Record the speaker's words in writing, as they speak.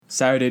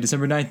Saturday,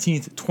 December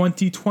 19th,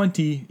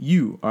 2020,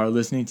 you are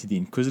listening to the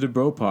Inquisitive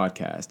Bro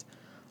podcast.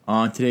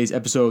 On today's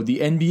episode, the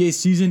NBA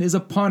season is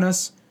upon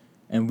us,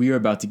 and we are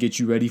about to get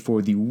you ready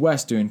for the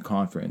Western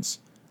Conference.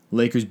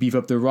 Lakers beef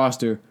up their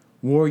roster,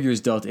 Warriors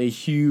dealt a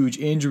huge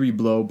injury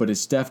blow, but is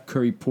Steph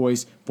Curry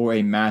poised for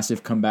a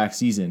massive comeback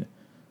season?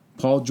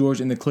 Paul George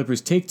and the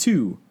Clippers take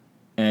two,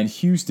 and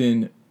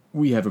Houston,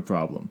 we have a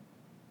problem.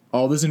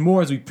 All this and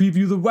more as we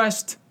preview the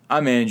West.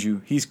 I'm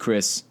Andrew, he's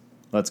Chris.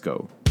 Let's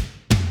go.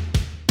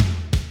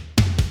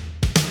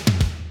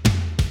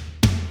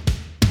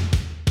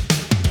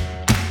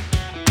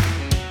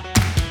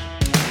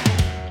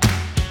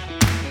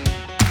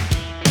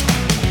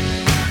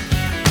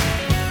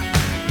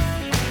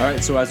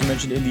 Alright, so as we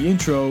mentioned in the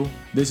intro,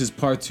 this is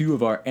part 2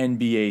 of our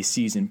NBA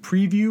season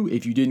preview.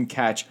 If you didn't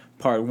catch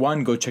part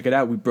 1, go check it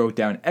out. We broke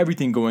down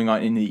everything going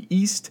on in the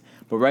East,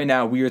 but right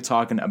now we are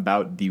talking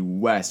about the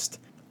West.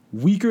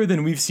 Weaker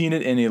than we've seen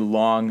it in a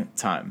long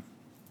time.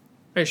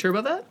 Are you sure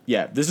about that?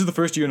 Yeah, this is the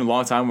first year in a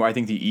long time where I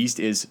think the East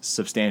is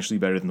substantially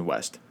better than the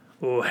West.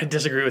 Oh, I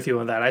disagree with you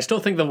on that. I still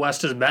think the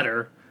West is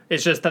better.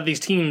 It's just that these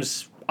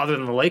teams, other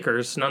than the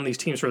Lakers, none of these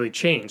teams really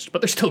changed,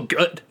 but they're still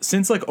good.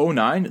 Since like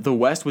 2009, the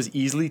West was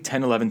easily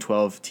 10, 11,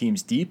 12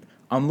 teams deep.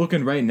 I'm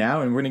looking right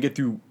now, and we're going to get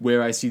through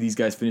where I see these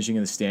guys finishing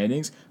in the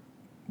standings.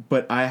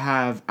 But I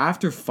have,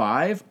 after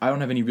 5, I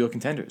don't have any real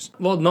contenders.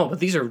 Well, no, but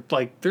these are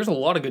like, there's a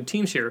lot of good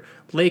teams here.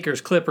 Lakers,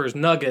 Clippers,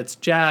 Nuggets,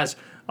 Jazz,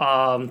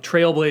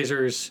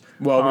 Trailblazers.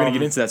 Well, we're going to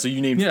get into that. So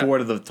you named 4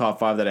 of the top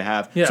 5 that I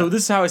have. Yeah. So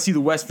this is how I see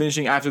the West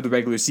finishing after the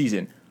regular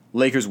season.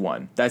 Lakers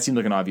won. That seemed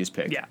like an obvious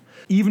pick. Yeah.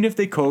 Even if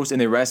they coast and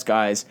they rest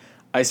guys,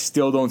 I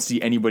still don't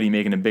see anybody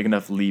making a big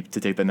enough leap to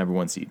take that number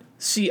 1 seed.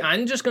 See,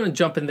 I'm just going to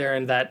jump in there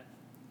in that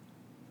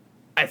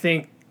I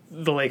think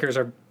the Lakers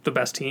are the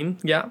best team,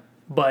 yeah.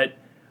 But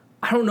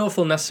I don't know if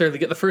they'll necessarily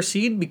get the first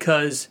seed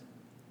because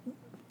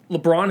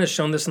LeBron has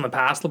shown this in the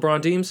past,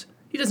 LeBron teams.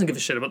 He doesn't give a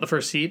shit about the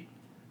first seed,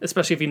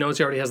 especially if he knows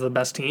he already has the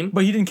best team.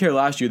 But he didn't care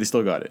last year. They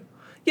still got it.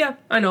 Yeah,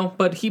 I know,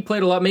 but he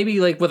played a lot. Maybe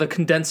like with a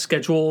condensed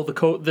schedule,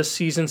 this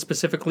season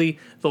specifically,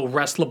 they'll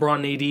rest LeBron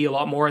and AD a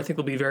lot more. I think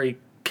they'll be very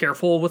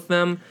careful with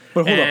them.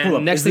 But hold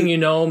up. Next thing you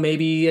know,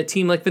 maybe a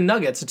team like the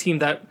Nuggets, a team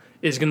that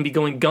is going to be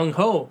going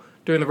gung-ho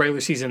during the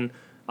regular season,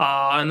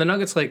 and the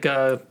Nuggets end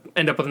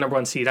up with the number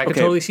 1 seed. I could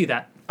totally see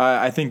that.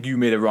 I think you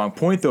made a wrong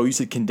point, though. You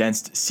said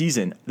condensed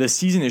season. The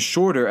season is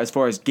shorter as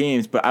far as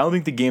games, but I don't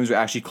think the games are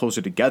actually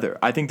closer together.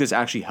 I think this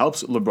actually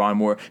helps LeBron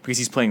more because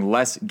he's playing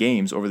less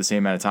games over the same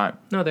amount of time.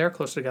 No, they are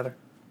close together.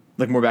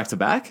 Like more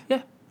back-to-back?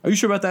 Yeah. Are you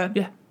sure about that?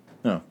 Yeah.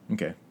 Oh,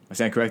 okay. I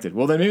stand corrected.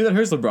 Well, then maybe that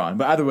hurts LeBron.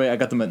 But either way, I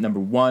got them at number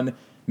 1.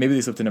 Maybe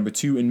they slip to number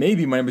 2. And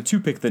maybe my number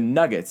 2 pick, the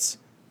Nuggets,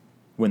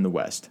 win the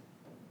West.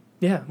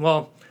 Yeah,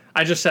 well,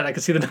 I just said I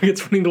could see the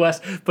Nuggets winning the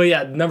West. But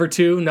yeah, number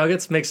 2,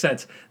 Nuggets, makes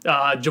sense.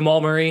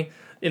 Jamal Murray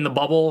in the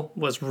bubble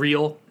was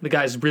real. The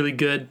guy's really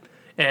good.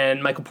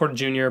 And Michael Porter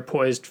Jr.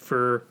 poised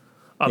for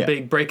a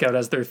big breakout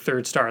as their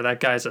 3rd star. That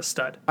guy's a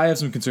stud. I have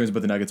some concerns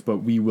about the Nuggets, but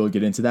we will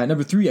get into that.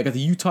 Number 3, I got the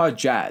Utah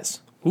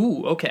Jazz.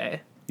 Ooh,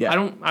 okay. Yeah. I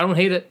don't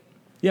hate it.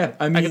 Yeah,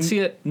 I mean, I can see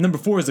it. Number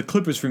 4 is the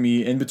Clippers for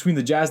me, and between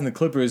the Jazz and the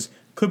Clippers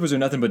are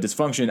nothing but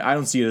dysfunction. I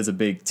don't see it as a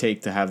big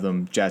take to have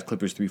them Jazz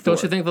Clippers 3-4.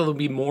 Don't you think they'll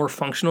be more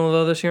functional,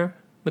 though, this year?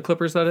 The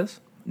Clippers, that is?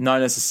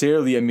 Not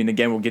necessarily. I mean,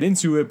 again, we'll get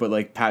into it, but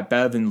like Pat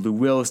Bev and Lou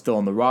Will still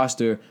on the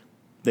roster.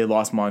 They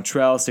lost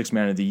Montrell, 6th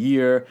man of the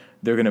year.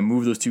 They're going to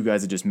move those 2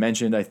 guys I just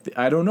mentioned.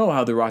 I don't know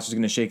how the roster's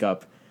going to shake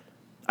up.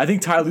 I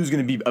think Ty Lue's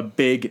going to be a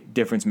big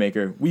difference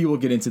maker. We will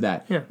get into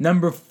that. Yeah.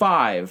 Number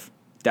 5,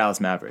 Dallas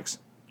Mavericks.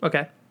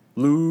 Okay.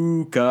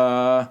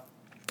 Luka.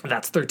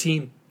 That's their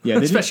team. Yeah,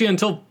 especially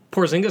until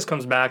Porzingis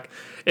comes back.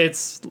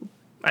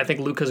 I think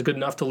Luka's good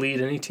enough to lead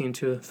any team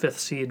to a 5th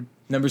seed.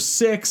 Number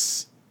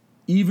 6,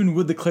 even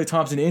with the Klay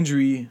Thompson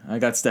injury, I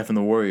got Steph and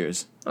the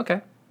Warriors.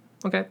 Okay.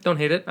 Don't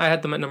hate it. I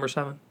had them at number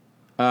 7.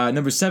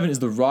 Number 7 is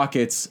the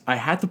Rockets. I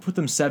had to put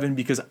them 7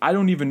 because I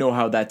don't even know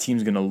how that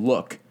team's going to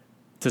look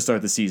to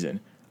start the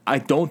season. I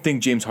don't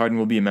think James Harden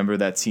will be a member of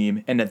that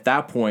team, and at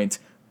that point,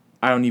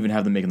 I don't even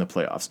have them making the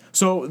playoffs.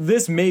 So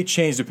this may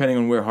change depending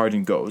on where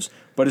Harden goes.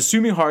 But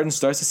assuming Harden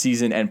starts the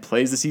season and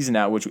plays the season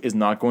out, which is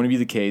not going to be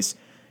the case,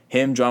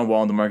 him, John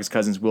Wall, and DeMarcus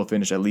Cousins will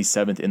finish at least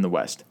 7th in the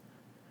West.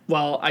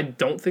 Well, I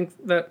don't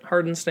think that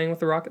Harden's staying with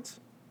the Rockets.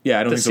 Yeah,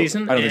 I don't think so.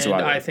 Season, I don't think so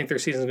either. I think their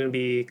season's going to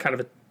be kind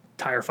of a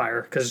tire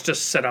fire because it's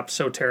just set up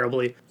so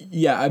terribly.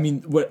 Yeah, I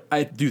mean, what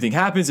I do think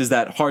happens is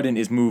that Harden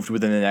is moved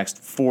within the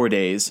next 4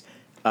 days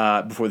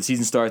before the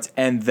season starts,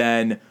 and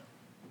then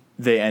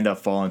they end up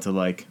falling to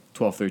like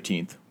 12th,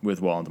 13th with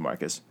Wall and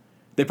DeMarcus.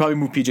 They probably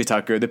move PJ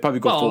Tucker. They probably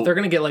go full. They're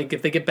going to get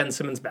if they get Ben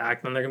Simmons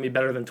back, then they're going to be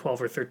better than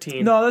 12 or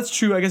 13. No, that's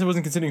true. I guess I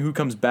wasn't considering who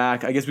comes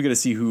back. I guess we got to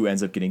see who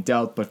ends up getting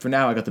dealt. But for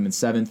now, I got them in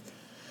 7th.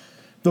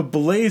 The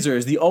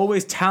Blazers, the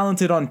always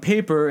talented on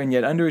paper and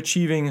yet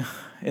underachieving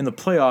in the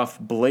playoff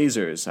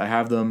Blazers. I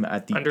have them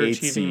at the 8th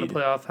seed. Underachieving in the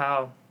playoff,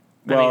 how?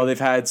 Well, they've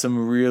had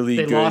some really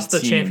good They lost the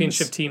teams.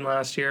 championship team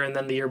last year, and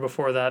then the year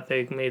before that,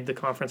 they made the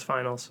conference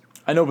finals.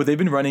 I know, but they've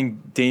been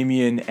running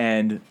Damian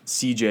and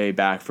CJ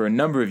back for a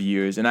number of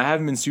years, and I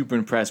haven't been super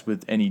impressed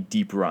with any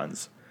deep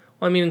runs.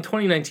 Well, I mean, in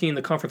 2019,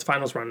 the conference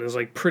finals run is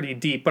like pretty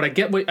deep, but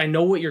I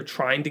know what you're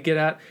trying to get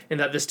at, and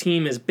that this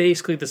team is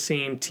basically the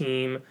same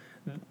team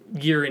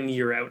year in,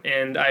 year out,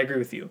 and I agree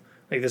with you.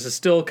 Like, this is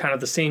still kind of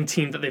the same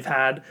team that they've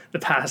had the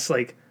past,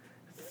 like,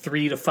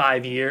 3 to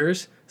 5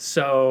 years.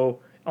 So,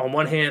 on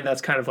one hand,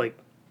 that's kind of, like,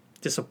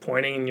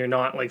 disappointing, and you're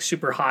not, like,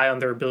 super high on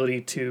their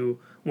ability to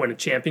win a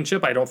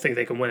championship. I don't think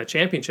they can win a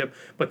championship,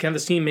 but can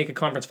this team make a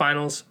conference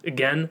finals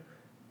again?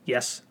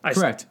 Yes.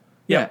 Correct.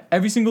 Yeah,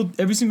 every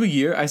single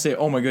year I say,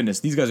 oh my goodness,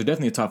 these guys are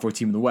definitely a top 4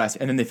 team in the West,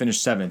 and then they finish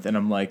 7th, and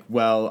I'm like,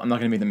 well, I'm not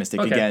going to make the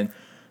mistake again.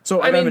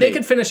 So I mean, they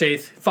could finish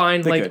 8th,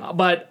 fine, could.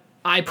 But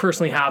I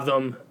personally have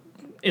them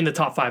in the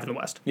top 5 in the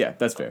West. Yeah,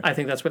 that's fair. I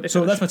think that's what they.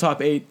 So finish. that's my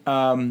top 8.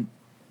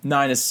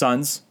 9 is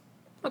Suns.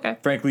 Okay.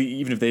 Frankly,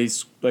 even if they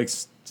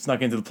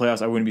snuck into the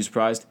playoffs, I wouldn't be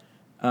surprised.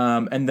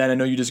 And then I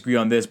know you disagree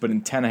on this, but in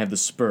 10 I have the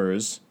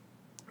Spurs.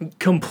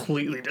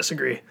 Completely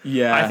disagree.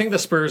 Yeah. I think the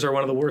Spurs are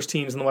one of the worst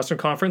teams in the Western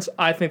Conference.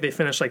 I think they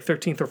finished like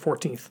 13th or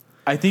 14th.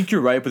 I think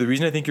you're right, but the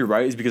reason I think you're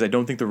right is because I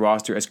don't think the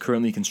roster as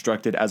currently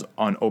constructed as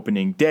on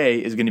opening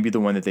day is going to be the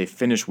one that they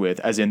finish with,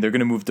 as in they're going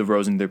to move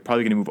DeRozan, they're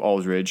probably going to move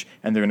Aldridge,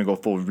 and they're going to go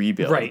full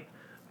rebuild. Right.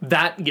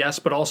 That, yes,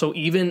 but also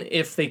even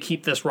if they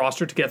keep this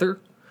roster together,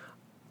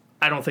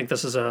 I don't think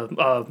this is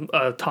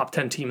a top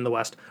 10 team in the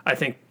West. I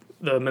think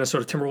the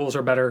Minnesota Timberwolves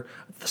are better,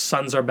 the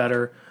Suns are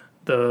better,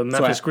 the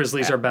Memphis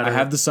Grizzlies are better. I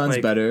have the Suns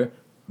better,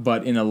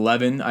 but in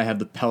 11 I have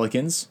the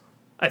Pelicans.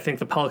 I think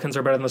the Pelicans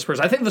are better than the Spurs.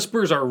 I think the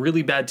Spurs are a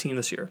really bad team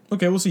this year.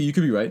 Okay, we'll see. You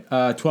could be right.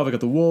 12 I got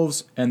the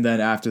Wolves, and then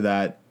after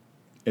that,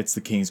 it's the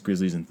Kings,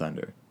 Grizzlies, and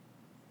Thunder.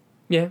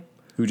 Yeah.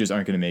 Who just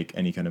aren't going to make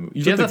any kind of move.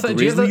 You thought the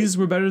Grizzlies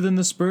were better than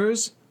the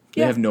Spurs?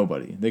 They have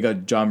nobody. They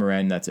got John Moran,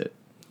 and that's it.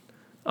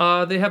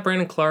 They have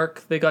Brandon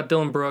Clark. They got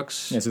Dylan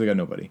Brooks. Yeah, so they got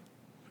nobody.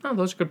 No,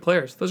 those are good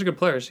players.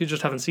 You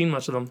just haven't seen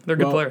much of them. They're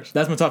good players.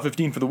 That's my top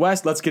 15 for the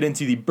West. Let's get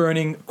into the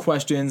burning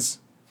questions.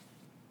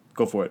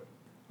 Go for it.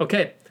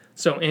 Okay,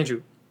 so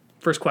Andrew,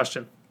 first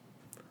question.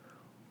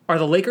 Are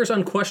the Lakers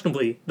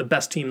unquestionably the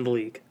best team in the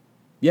league?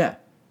 Yeah.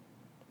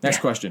 Next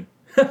question.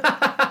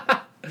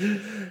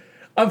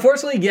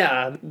 Unfortunately,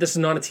 yeah. This is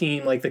not a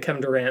team like the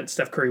Kevin Durant,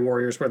 Steph Curry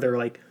Warriors where they're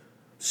like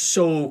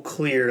so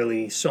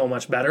clearly so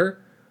much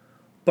better.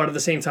 But at the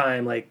same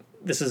time, like,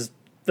 this is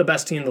the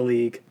best team in the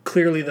league,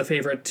 clearly the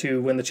favorite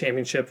to win the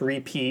championship,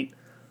 repeat,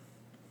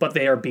 but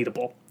they are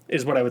beatable,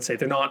 is what I would say.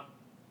 They're not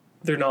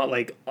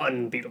like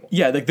unbeatable.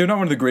 Yeah, like they're not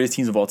one of the greatest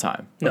teams of all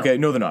time. No. Okay,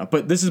 no, they're not.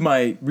 But this is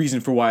my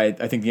reason for why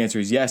I think the answer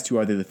is yes to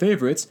are they the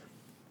favorites.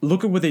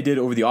 Look at what they did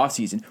over the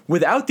offseason.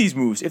 Without these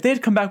moves, if they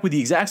had come back with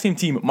the exact same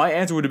team, my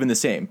answer would have been the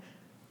same.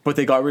 But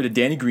they got rid of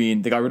Danny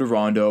Green, they got rid of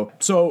Rondo.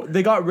 So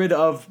they got rid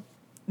of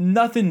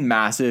nothing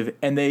massive,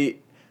 and they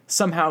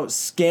somehow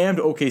scammed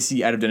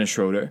OKC out of Dennis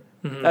Schroeder.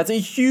 Mm-hmm. That's a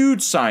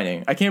huge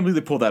signing. I can't believe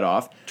they pulled that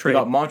off. Trade. They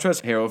got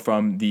Montrezl Harrell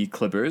from the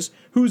Clippers,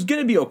 who's going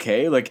to be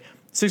okay. Like,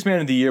 6th man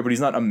of the year, but he's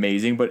not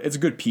amazing, but it's a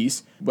good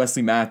piece.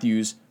 Wesley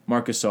Matthews,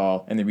 Marcus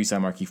Gasol, and they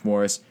re-signed Markieff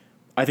Morris.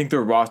 I think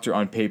their roster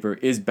on paper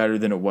is better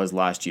than it was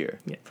last year.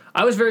 Yeah.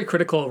 I was very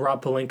critical of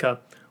Rob Pelinka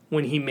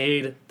when he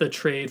made the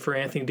trade for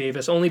Anthony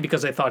Davis, only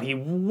because I thought he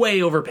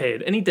way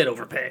overpaid, and he did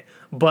overpay.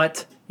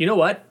 But you know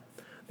what?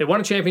 They won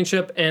a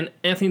championship, and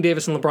Anthony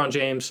Davis and LeBron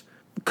James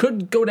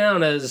could go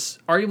down as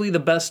arguably the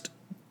best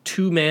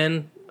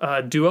two-man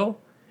duo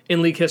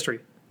in league history.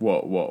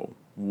 Whoa.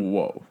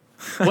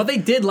 What they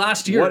did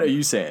last year... What are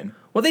you saying?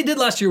 What they did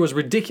last year was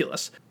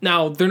ridiculous.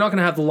 Now, they're not going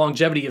to have the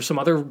longevity of some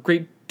other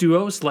great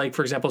duos, like,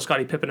 for example,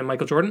 Scottie Pippen and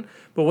Michael Jordan,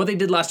 but what they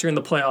did last year in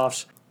the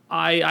playoffs,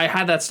 I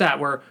had that stat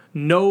where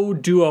no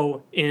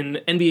duo in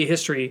NBA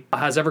history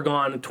has ever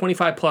gone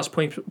 25-plus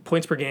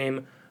points per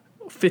game,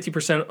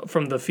 50%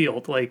 from the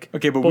field. Like,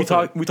 okay, but we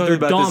talked they're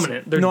about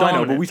dominant. this. They're dominant. I know, but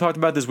dominant. we talked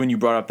about this when you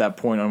brought up that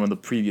point on one of the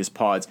previous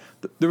pods.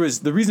 The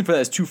reason for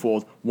that is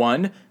twofold.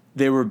 One,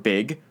 they were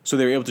big, so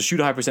they were able to shoot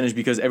a high percentage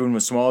because everyone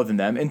was smaller than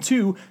them. And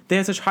two, they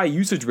had such high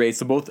usage rates,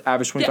 so both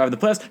averaged 25 in the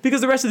playoffs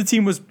because the rest of the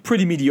team was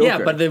pretty mediocre.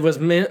 Yeah, but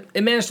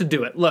it managed to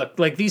do it. Look,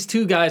 like, these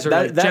two guys are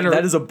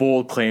that is a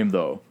bold claim,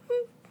 though.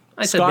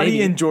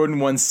 Scottie and Jordan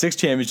won 6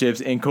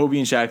 championships, and Kobe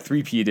and Shaq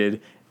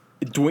three-peated.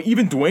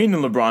 Even Dwayne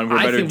and LeBron were a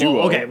better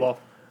duo. Well,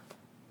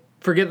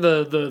 forget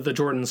the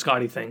Jordan and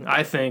Scottie thing.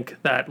 I think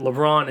that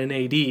LeBron and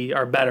AD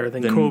are better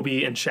than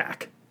Kobe and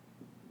Shaq.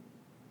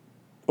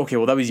 Okay,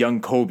 well, that was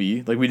young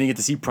Kobe. Like, we didn't get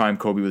to see prime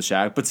Kobe with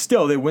Shaq, but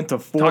still, they went to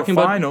 4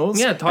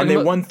 finals, and they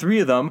won 3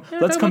 of them.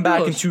 Let's come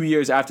back in 2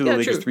 years after the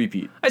Lakers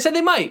three-peat. I said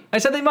they might.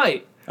 That's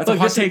a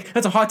hot take.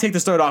 That's a hot take to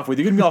start off with.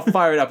 You're gonna be all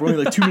fired up. We're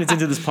only like 2 minutes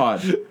into this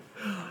pod.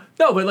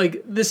 No, but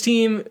like, this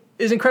team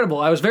is incredible.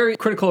 I was very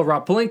critical of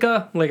Rob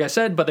Pelinka, like I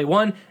said, but they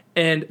won.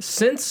 And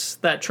since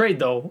that trade,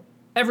 though,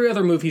 every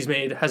other move he's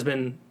made has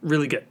been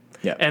really good.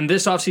 Yeah. And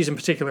this offseason in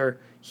particular,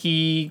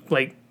 he,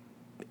 like,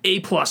 A+,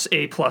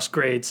 A+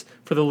 grades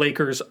for the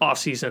Lakers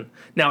offseason.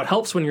 Now, it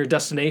helps when you're a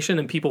destination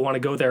and people want to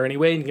go there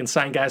anyway, and you can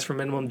sign guys for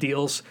minimum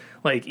deals,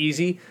 like,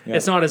 easy. Yeah.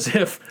 It's not as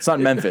if... It's not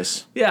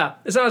Memphis. Yeah,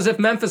 it's not as if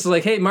Memphis is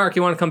like, hey, Mark,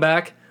 you want to come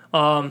back?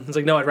 It's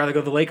like, no, I'd rather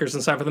go to the Lakers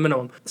than sign for the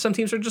minimum. Some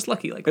teams are just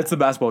lucky like that. It's the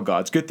basketball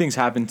gods. Good things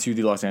happen to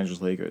the Los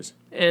Angeles Lakers.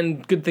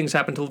 And good things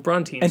happen to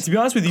LeBron teams. And to be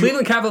honest with you...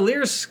 Cleveland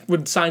Cavaliers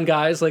would sign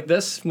guys like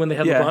this when they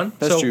had Yeah, LeBron.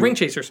 that's So, true. ring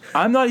chasers.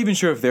 I'm not even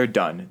sure if they're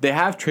done. They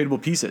have tradable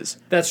pieces.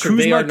 That's true.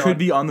 They are Kuzma not. could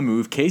be on the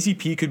move.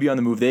 KCP could be on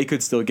the move. They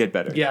could still get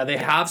better. Yeah, they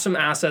have some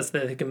assets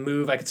that they can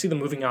move. I could see them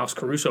moving Alex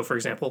Caruso, for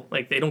example.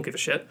 Like, they don't give a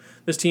shit.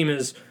 This team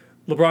is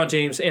LeBron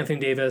James, Anthony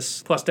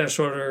Davis, plus Dennis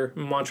Schroeder,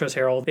 Montrezl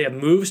Harrell. They have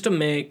moves to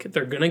make.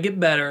 They're going to get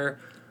better.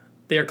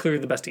 They are clearly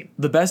the best team.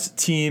 The best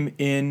team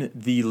in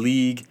the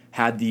league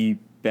had the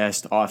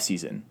best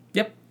offseason.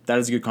 Yep. That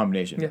is a good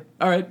combination. Yeah.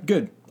 All right,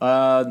 good.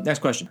 Next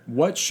question.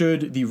 What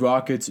should the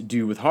Rockets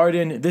do with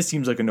Harden? This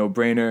seems like a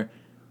no-brainer.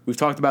 We've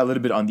talked about it a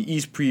little bit on the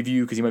East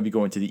preview because he might be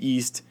going to the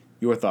East.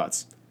 Your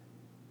thoughts?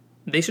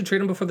 They should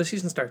trade him before the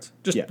season starts.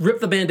 Just Yeah.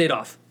 rip the Band-Aid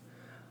off.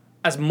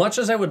 As much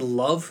as I would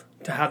love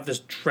to have this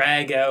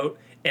drag out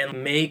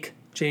and make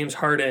James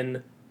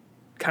Harden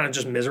kind of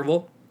just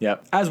miserable, Yeah,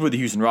 as would the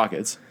Houston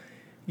Rockets.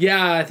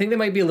 yeah, I think they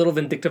might be a little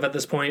vindictive at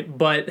this point,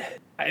 but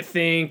I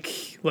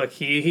think, look,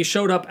 he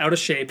showed up out of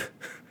shape.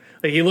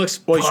 Like, he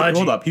looks Well, pudgy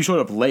hold up. He showed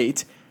up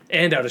late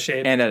and out of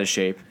shape and out of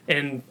shape.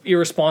 and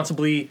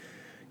irresponsibly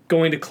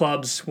going to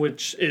clubs,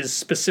 which is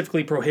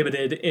specifically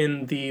prohibited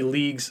in the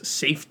league's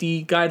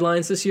safety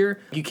guidelines this year.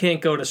 You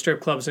can't go to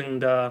strip clubs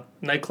and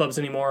nightclubs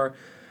anymore.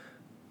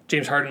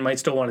 James Harden might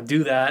still want to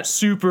do that.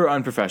 Super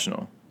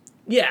unprofessional.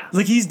 Yeah.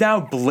 Like, he's now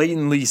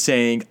blatantly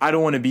saying, I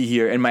don't want to be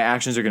here, and my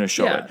actions are going to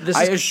show Yeah, it.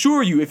 I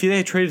assure you, if they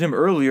had traded him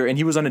earlier and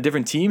he was on a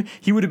different team,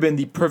 he would have been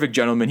the perfect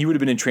gentleman. He would have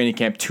been in training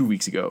camp 2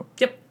 weeks ago.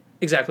 Yep,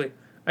 exactly.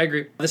 I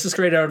agree. This is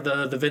straight out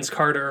of the Vince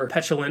Carter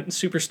Petulant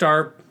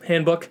Superstar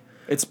Handbook.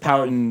 It's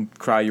pout and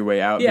cry your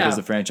way out Yeah, because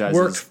the franchise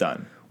is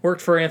done.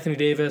 Worked for Anthony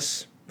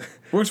Davis.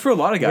 Works for a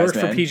lot of guys, Worked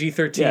man. for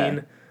PG-13. Yeah.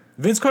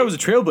 Vince Carter was a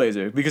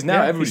trailblazer because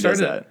now Yeah, everybody he does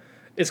started that.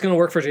 It's going to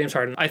work for James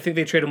Harden. I think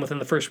they trade him within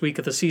the first week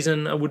of the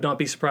season. I would not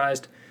be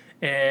surprised.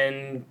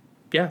 And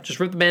yeah,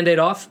 just rip the Band-Aid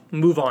off,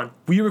 move on.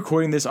 We are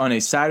recording this on a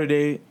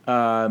Saturday.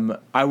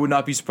 I would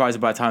not be surprised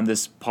if by the time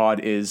this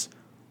pod is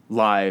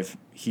live,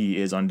 he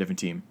is on a different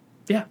team.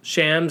 Yeah,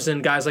 Shams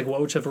and guys like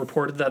Woj have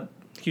reported that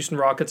Houston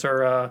Rockets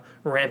are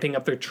ramping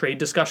up their trade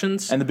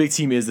discussions. And the big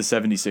team is the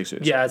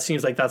 76ers. Yeah, it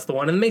seems like that's the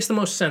one. And it makes the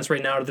most sense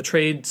right now to the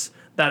trades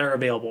that are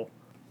available.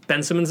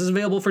 Ben Simmons is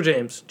available for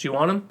James. Do you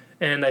want him?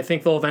 And I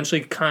think they'll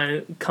eventually kind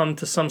of come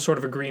to some sort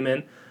of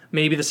agreement.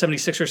 Maybe the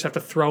 76ers have to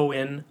throw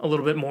in a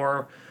little bit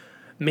more.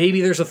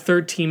 Maybe there's a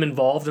third team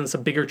involved and it's a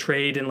bigger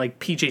trade and like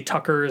PJ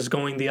Tucker is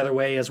going the other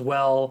way as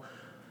well.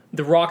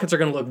 The Rockets are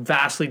going to look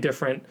vastly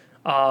different.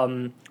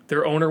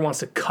 Their owner wants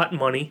to cut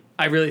money.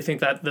 I really think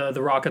that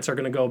the Rockets are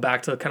going to go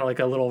back to kind of like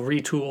a little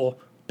retool,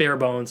 bare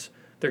bones.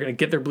 They're going to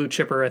get their blue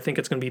chipper. I think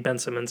it's going to be Ben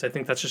Simmons. I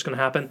think that's just going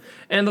to happen.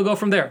 And they'll go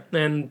from there.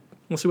 And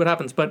we'll see what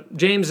happens. But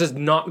James is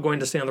not going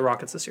to stay on the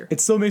Rockets this year. It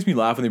still makes me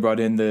laugh when they brought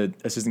in the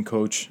assistant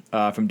coach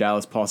from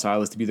Dallas, Paul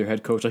Silas, to be their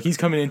head coach. Like, he's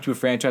coming into a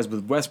franchise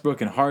with Westbrook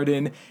and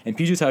Harden and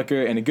PJ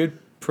Tucker and a good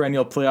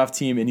perennial playoff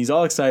team, and he's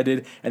all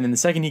excited. And then the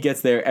second he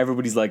gets there,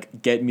 everybody's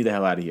like, get me the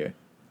hell out of here.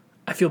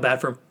 I feel bad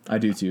for him. I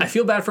do too. I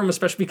feel bad for him,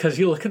 especially because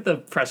you look at the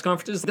press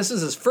conferences. This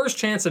is his first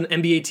chance at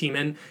an NBA team,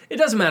 and it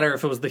doesn't matter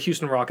if it was the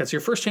Houston Rockets.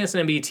 Your first chance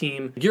at an NBA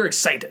team, you're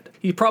excited.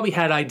 He probably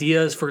had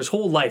ideas for his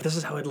whole life. This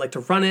is how I'd like to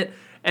run it.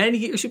 And you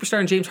get your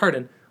superstar in James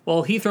Harden.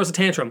 Well, he throws a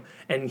tantrum,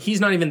 and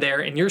he's not even there,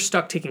 and you're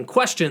stuck taking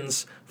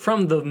questions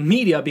from the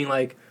media being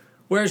like,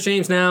 where's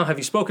James now? Have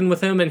you spoken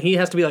with him? And he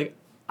has to be like,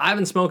 I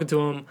haven't spoken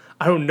to him.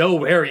 I don't know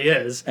where he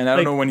is. And I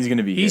don't know when he's going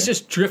to be He's here.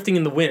 just drifting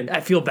in the wind.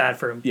 I feel bad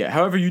for him. Yeah,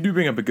 however, you do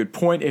bring up a good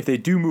point. If they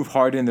do move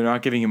Harden, they're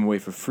not giving him away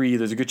for free.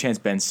 There's a good chance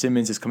Ben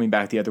Simmons is coming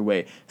back the other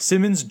way.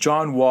 Simmons,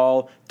 John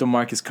Wall,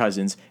 DeMarcus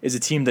Cousins is a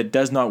team that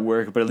does not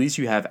work, but at least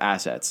you have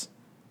assets.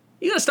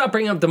 You gotta stop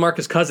bringing up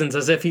DeMarcus Cousins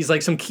as if he's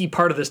like some key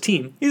part of this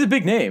team. He's a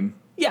big name.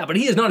 Yeah, but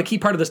he is not a key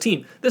part of this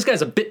team. This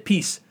guy's a bit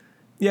piece.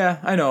 Yeah,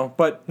 I know,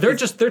 but They're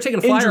taking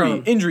a flyer on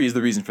him. Injury is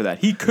the reason for that.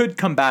 He could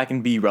come back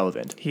and be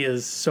relevant. He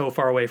is so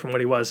far away from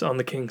what he was on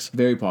the Kings.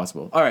 Very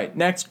possible. All right,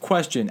 next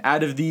question.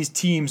 Out of these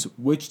teams,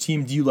 which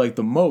team do you like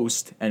the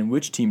most and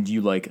which team do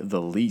you like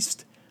the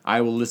least?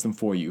 I will list them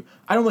for you.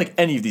 I don't like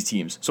any of these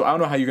teams, so I don't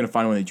know how you're going to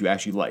find one that you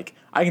actually like.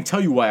 I can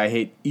tell you why I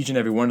hate each and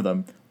every one of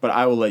them, but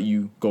I will let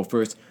you go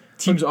first.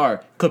 Teams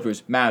are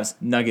Clippers, Mavs,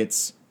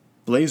 Nuggets,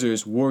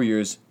 Blazers,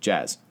 Warriors,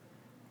 Jazz.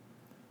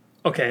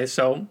 Okay,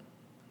 so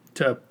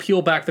to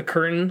peel back the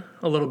curtain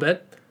a little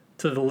bit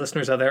to the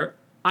listeners out there,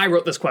 I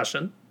wrote this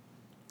question.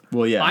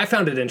 Well, yeah. I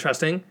found it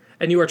interesting,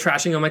 and you are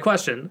trashing on my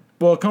question.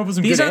 Well, come up with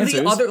some These good are answers.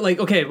 the other, like,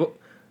 okay, well,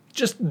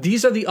 just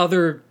these are the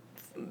other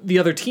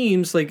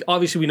teams. Like,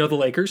 obviously we know the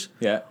Lakers.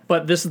 Yeah.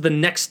 But this is the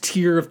next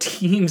tier of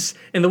teams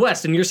in the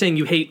West, and you're saying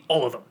you hate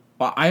all of them.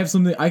 I have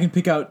something. I can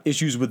pick out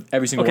issues with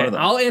every single one Okay, of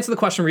them. I'll answer the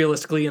question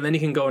realistically, and then you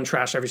can go and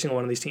trash every single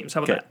one of these teams.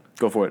 How about Okay, that?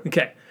 go for it.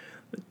 Okay.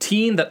 The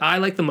team that I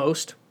like the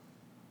most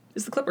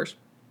is the Clippers.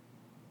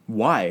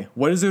 Why?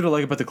 What is there to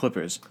like about the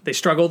Clippers? They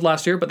struggled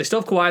last year, but they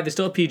still have Kawhi. They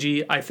still have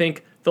PG. I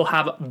think they'll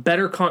have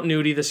better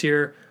continuity this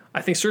year.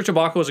 I think Serge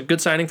Ibaka was a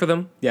good signing for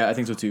them. Yeah, I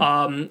think so too.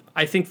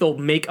 I think they'll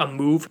make a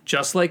move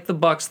just like the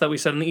Bucks that we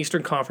said in the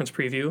Eastern Conference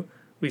preview.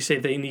 We say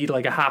they need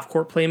like a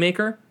half-court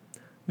playmaker.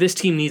 This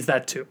team needs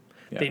that too.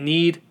 Yeah. They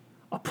need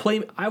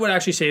I would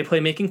actually say a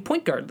playmaking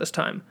point guard this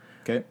time.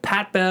 Okay.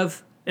 Pat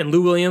Bev and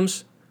Lou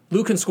Williams.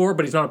 Lou can score,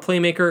 but he's not a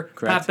playmaker.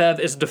 Correct. Pat Bev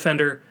is a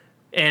defender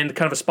and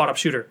kind of a spot-up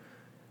shooter.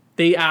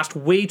 They asked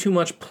way too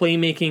much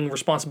playmaking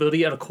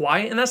responsibility out of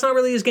Kawhi, and that's not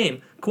really his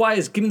game. Kawhi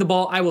is, give me the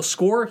ball, I will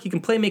score. He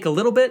can play make a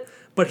little bit,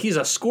 but he's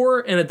a scorer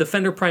and a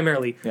defender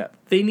primarily. Yeah.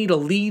 They need a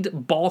lead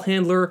ball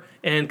handler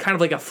and kind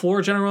of like a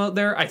floor general out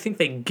there. I think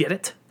they get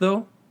it,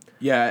 though.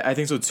 Yeah, I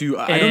think so too.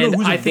 I don't know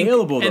who's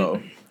available,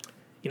 though.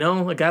 You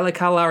know, a guy like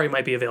Kyle Lowry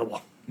might be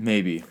available.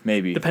 Maybe.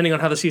 Depending on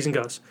how the season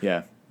goes.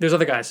 Yeah. There's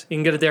other guys. You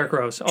can get a Derrick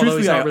Rose, although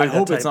Truthfully, he's not really I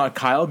hope that it's type. not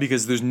Kyle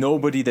because there's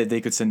nobody that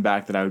they could send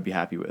back that I would be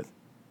happy with.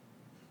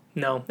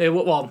 No.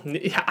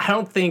 I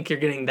don't think you're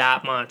getting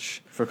that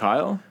much. For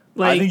Kyle?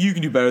 Like, I think you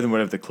can do better than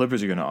whatever the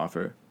Clippers are going to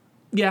offer.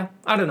 Yeah,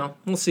 I don't know.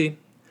 We'll see.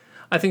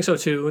 I think so,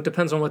 too. It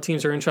depends on what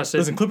teams are interested.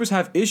 Listen, Clippers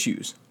have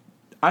issues.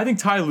 I think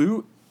Ty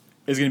Lue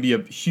is going to be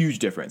a huge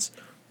difference.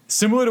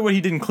 Similar to what he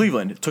did in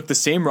Cleveland. Took the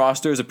same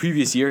roster as the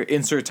previous year,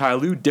 insert Ty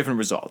Lue, different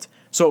result.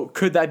 So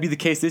could that be the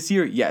case this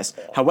year? Yes.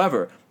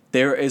 However,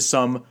 there is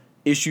some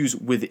issues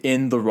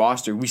within the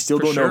roster. We still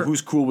don't know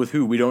who's cool with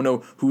who. We don't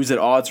know who's at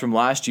odds from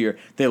last year.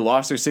 They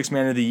lost their sixth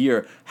man of the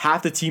year.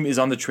 Half the team is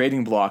on the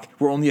trading block.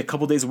 We're only a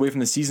couple days away from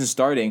the season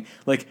starting.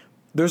 Like,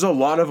 there's a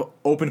lot of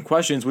open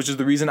questions, which is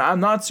the reason I'm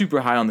not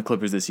super high on the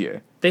Clippers this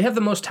year. They have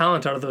the most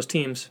talent out of those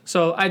teams.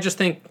 So I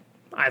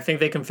think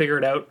they can figure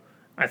it out.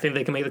 I think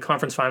they can make the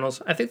conference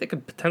finals. I think they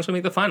could potentially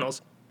make the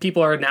finals.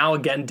 People are now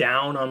again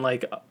down on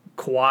like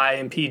Kawhi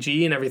and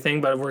PG and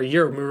everything, but we're a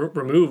year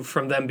removed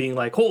from them being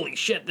like, holy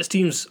shit, this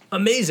team's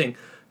amazing.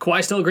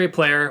 Kawhi's still a great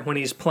player when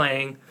he's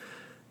playing.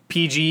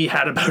 PG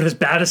had about as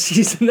bad a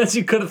season as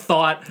you could have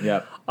thought.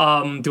 Yeah.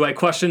 Do I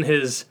question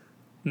his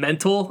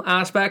mental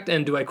aspect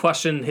and do I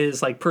question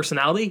his like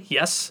personality?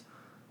 Yes.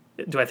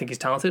 Do I think he's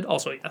talented?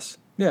 Also, yes.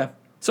 Yeah.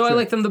 So sure. I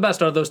like them the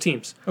best out of those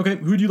teams. Okay,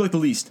 who do you like the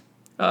least?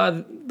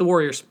 The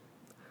Warriors.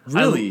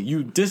 Really?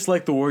 You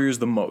dislike the Warriors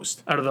the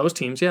most? Out of those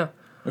teams, yeah.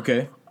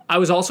 Okay. I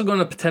was also going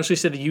to potentially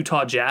say the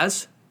Utah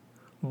Jazz,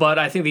 but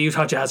I think the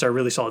Utah Jazz are a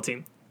really solid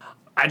team.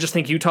 I just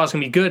think Utah's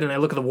going to be good, and I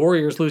look at the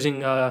Warriors losing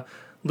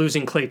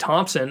Klay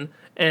Thompson,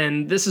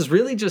 and this is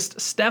really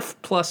just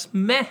Steph plus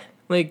meh.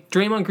 Like,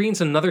 Draymond Green's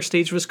another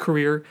stage of his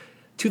career.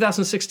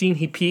 2016,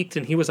 he peaked,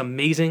 and he was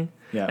amazing.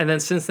 Yeah. And then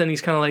since then,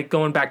 he's kind of like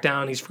going back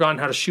down. He's forgotten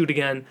how to shoot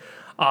again.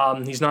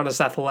 He's not as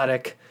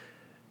athletic.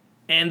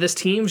 And this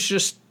team's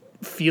just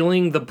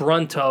feeling the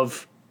brunt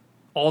of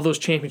all those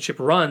championship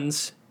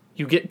runs.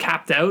 You get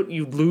capped out,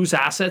 you lose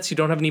assets, you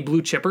don't have any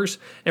blue chippers,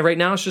 and right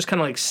now it's just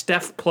kind of like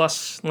Steph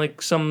plus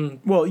like some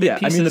big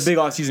pieces. I mean the big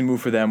offseason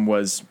move for them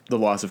was the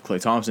loss of Klay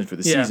Thompson for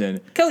the season.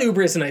 Kelly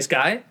Oubre is a nice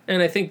guy,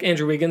 and I think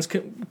Andrew Wiggins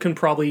can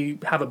probably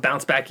have a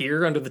bounce back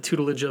year under the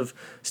tutelage of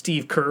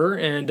Steve Kerr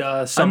and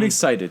I'm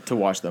excited to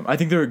watch them. I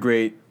think they're a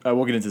great.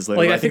 We'll get into this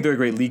later. But I think they're a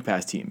great League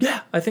Pass team.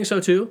 Yeah, I think so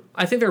too.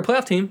 I think they're a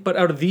playoff team, but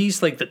out of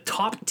these, like the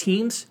top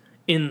teams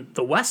in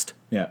the West,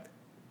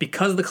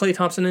 because of the Klay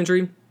Thompson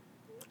injury,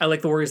 I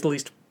like the Warriors the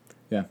least.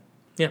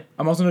 Yeah.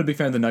 I'm also not a big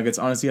fan of the Nuggets.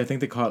 Honestly, I think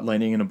they caught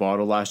lightning in a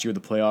bottle last year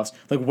with the playoffs.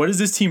 Like, what is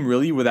this team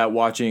really without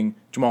watching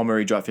Jamal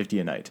Murray drop 50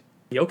 a night?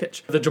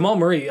 Jokic. The Jamal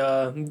Murray,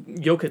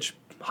 Jokic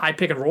high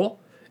pick and roll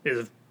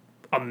is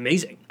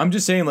amazing. I'm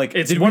just saying, like,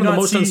 it's one of the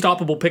most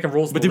unstoppable pick and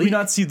rolls in the league. But did we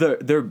not see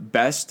their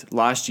best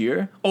last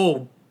year?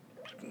 Oh,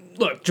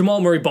 look, Jamal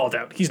Murray balled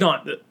out. He's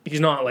not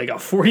like a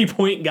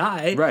 40-point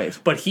guy. Right.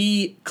 But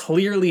he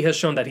clearly has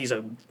shown that he's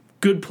a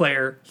good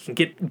player. He can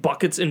get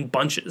buckets in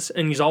bunches,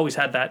 and he's always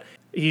had that.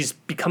 He's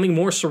becoming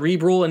more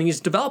cerebral, and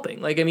he's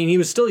developing. Like, I mean, he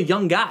was still a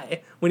young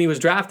guy when he was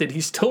drafted.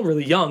 He's still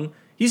really young.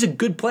 He's a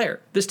good player.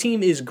 This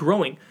team is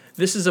growing.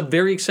 This is a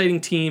very exciting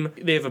team.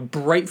 They have a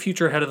bright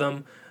future ahead of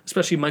them,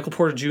 especially Michael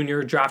Porter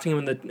Jr. drafting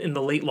him in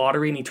the late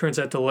lottery, and he turns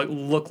out to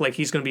look like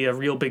he's going to be a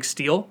real big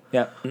steal.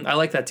 Yeah. I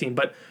like that team,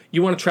 but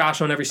you want to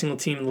trash on every single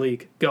team in the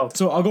league. Go.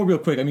 So I'll go real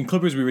quick. I mean,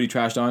 Clippers we already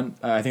trashed on.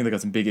 I think they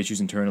got some big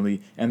issues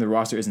internally, and the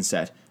roster isn't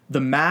set. The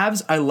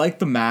Mavs, I like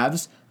the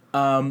Mavs.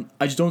 I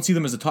just don't see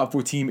them as a top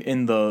 4 team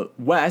in the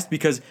West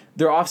because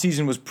their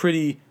offseason was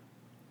pretty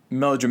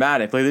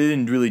melodramatic. Like, they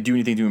didn't really do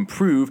anything to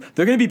improve.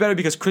 They're going to be better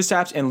because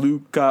Kristaps and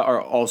Luka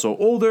are also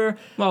older.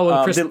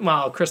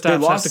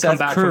 Kristaps has to come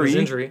back from his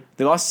injury.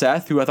 They lost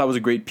Seth, who I thought was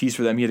a great piece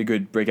for them. He had a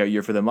good breakout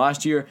year for them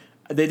last year.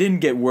 They didn't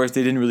get worse.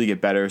 They didn't really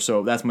get better,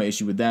 so that's my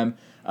issue with them.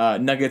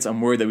 Nuggets,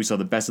 I'm worried that we saw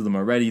the best of them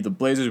already. The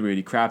Blazers we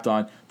already crapped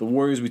on. The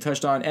Warriors we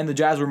touched on. And the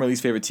Jazz were my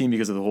least favorite team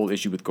because of the whole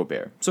issue with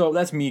Gobert. So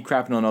that's me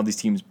crapping on all these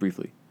teams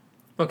briefly.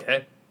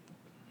 Okay.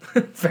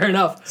 Fair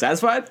enough.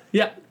 Satisfied?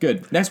 Yeah.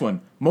 Good. Next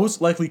one. Most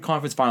likely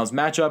conference finals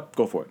matchup.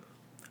 Go for it.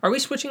 Are we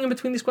switching in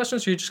between these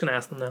questions, or are you just going to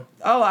ask them now?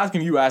 I'll ask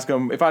him. You ask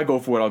him. If I go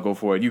for it, I'll go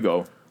for it. You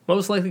go.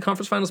 Most likely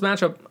conference finals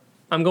matchup.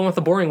 I'm going with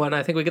the boring one.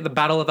 I think we get the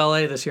Battle of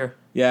LA this year.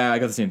 Yeah, I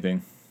got the same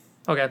thing.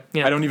 Okay,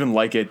 yeah. I don't even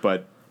like it,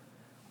 but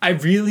I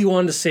really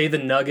wanted to say the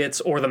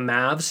Nuggets or the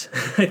Mavs.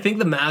 I think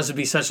the Mavs would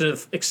be such an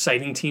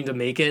exciting team to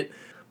make it,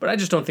 but I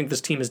just don't think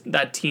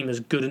that team is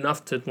good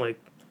enough to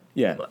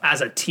yeah.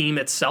 as a team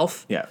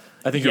itself. Yeah,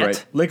 I think you're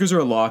right. Lakers are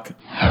a lock.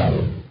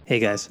 Hey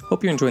guys,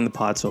 hope you're enjoying the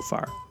pod so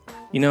far.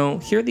 You know,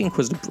 here at the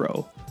Inquisitive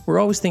Bro, we're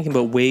always thinking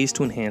about ways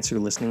to enhance your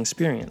listening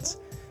experience.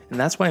 And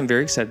that's why I'm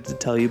very excited to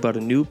tell you about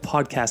a new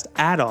podcast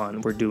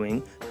add-on we're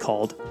doing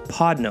called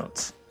Pod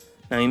Notes.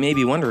 Now you may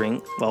be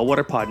wondering, well, what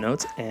are Pod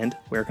Notes and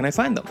where can I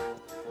find them?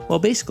 Well,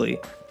 basically,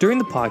 during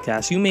the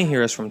podcast, you may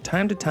hear us from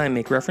time to time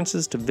make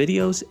references to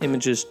videos,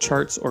 images,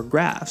 charts, or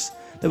graphs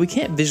that we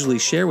can't visually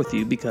share with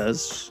you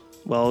because,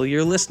 well,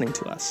 you're listening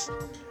to us.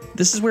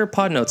 This is where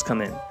Pod Notes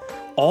come in.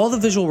 All the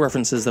visual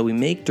references that we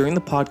make during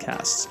the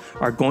podcasts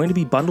are going to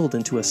be bundled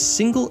into a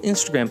single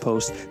Instagram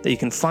post that you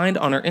can find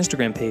on our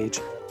Instagram page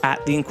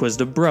at The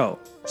Inquisitive Bro.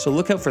 So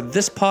look out for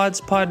this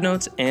pod's Pod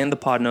Notes and the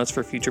Pod Notes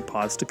for future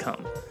pods to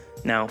come.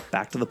 Now,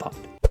 back to the pod.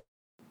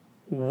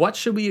 What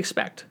should we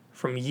expect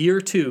from year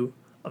 2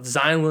 of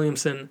Zion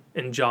Williamson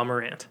and Ja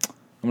Morant?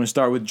 I'm going to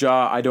start with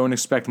Ja. I don't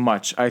expect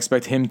much. I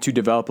expect him to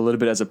develop a little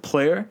bit as a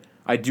player.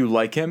 I do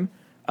like him.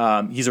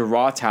 He's a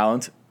raw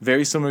talent,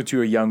 very similar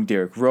to a young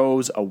Derrick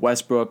Rose, a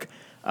Westbrook,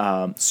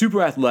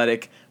 super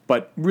athletic,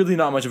 but really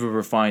not much of a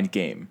refined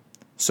game.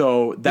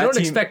 So that You don't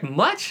team, expect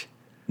much?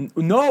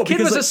 No, Kid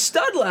because was a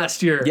stud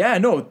last year. yeah,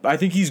 no, I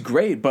think he's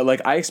great,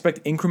 but I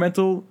expect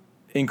incremental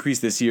increase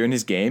this year in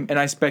his game, and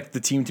I expect the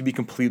team to be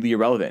completely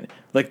irrelevant.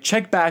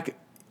 Check back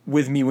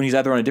with me when he's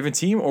either on a different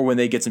team or when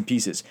they get some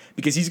pieces,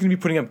 because he's going to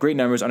be putting up great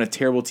numbers on a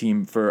terrible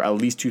team for at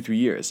least 2-3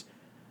 years.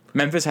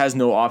 Memphis has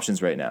no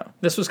options right now.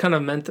 This was kind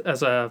of meant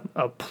as a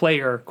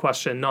player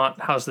question,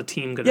 not how's the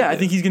team going to do. Yeah, I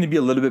think he's going to be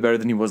a little bit better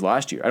than he was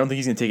last year. I don't think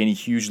he's going to take any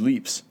huge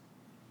leaps.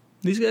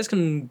 These guys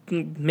can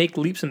make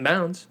leaps and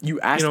bounds. You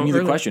asked me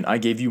the question. I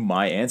gave you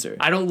my answer.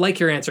 I don't like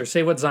your answer.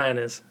 Say what Zion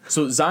is.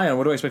 So Zion,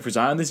 what do I expect for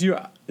Zion this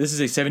year? This is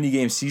a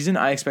 70-game season.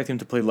 I expect him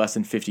to play less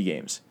than 50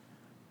 games.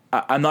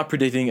 I'm not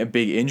predicting a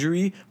big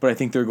injury, but I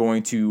think they're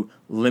going to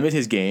limit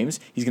his games.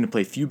 He's going to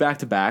play few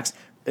back-to-backs.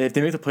 If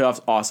they make the playoffs,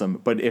 awesome.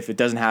 But if it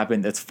doesn't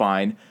happen, that's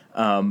fine.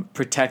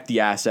 Protect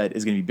the asset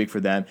is going to be big for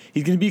them.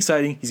 He's going to be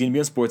exciting. He's going to be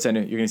on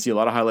SportsCenter. You're going to see a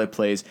lot of highlight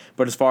plays.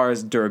 But as far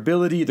as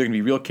durability, they're going to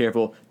be real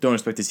careful. Don't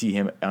expect to see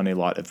him on a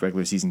lot of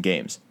regular season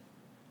games.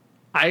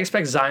 I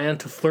expect Zion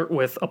to flirt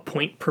with a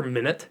point per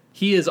minute.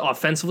 He is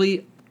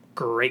offensively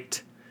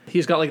great.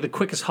 He's got the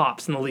quickest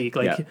hops in the league.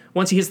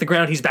 Once he hits the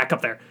ground, he's back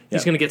up there.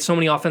 He's going to get so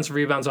many offensive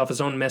rebounds off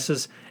his own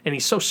misses, and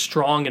he's so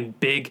strong and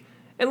big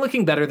and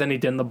looking better than he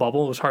did in the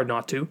bubble. It was hard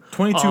not to.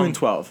 22 and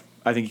 12,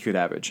 I think he could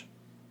average.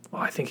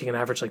 Well, I think he can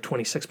average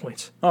 26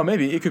 points. Oh,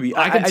 maybe. It could be.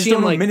 I just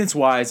don't know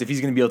minutes-wise if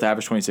he's going to be able to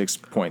average 26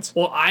 points.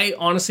 Well, I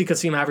honestly could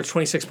see him average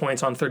 26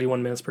 points on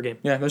 31 minutes per game.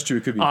 Yeah, that's true.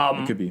 It could be.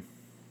 It could be.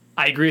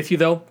 I agree with you,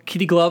 though.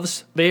 Kitty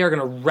gloves, they are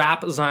going to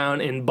wrap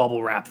Zion in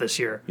bubble wrap this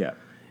year. Yeah.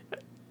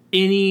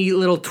 Any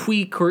little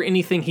tweak or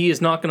anything, he is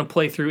not going to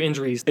play through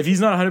injuries. If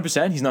he's not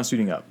 100%, he's not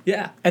suiting up.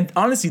 Yeah. And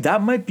honestly,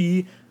 that might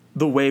be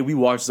the way we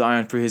watch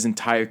Zion for his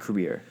entire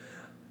career.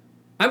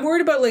 I'm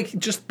worried about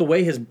just the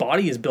way his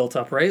body is built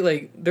up,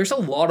 right? There's a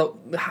lot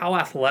of how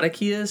athletic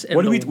he is. And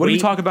what do we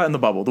talk about in the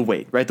bubble? The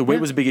weight, right? The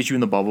weight was a big issue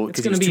in the bubble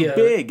because he was too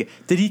big.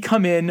 Did he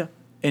come in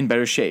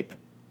better shape?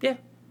 Yeah.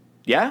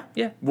 Yeah?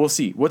 Yeah. We'll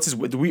see. What's his?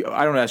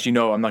 I don't actually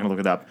know. I'm not gonna look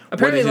it up.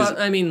 Apparently,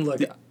 look.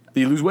 Did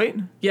he lose weight?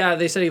 Yeah,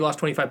 they said he lost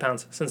 25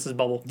 pounds since his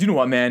bubble. Do you know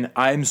what, man?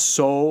 I'm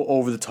so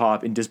over the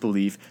top in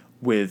disbelief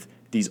with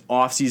these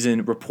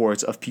off-season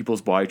reports of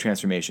people's body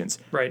transformations.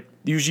 Right.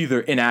 Usually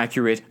they're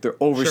inaccurate, they're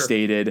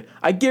overstated. Sure.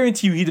 I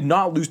guarantee you he did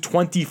not lose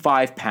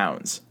 25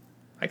 pounds.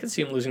 I could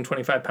see him losing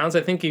 25 pounds.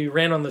 I think he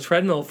ran on the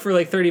treadmill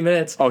for 30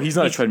 minutes. Oh, he's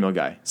not a treadmill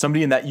guy.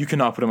 Somebody in that, you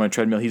cannot put him on a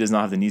treadmill. He does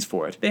not have the knees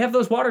for it. They have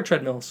those water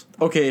treadmills.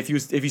 Okay, if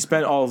he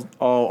spent all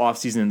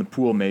off-season in the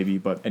pool, maybe.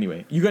 But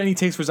anyway, you got any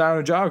takes for Zion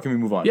or Ja, or can we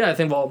move on? Yeah, I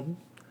think,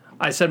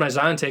 I said my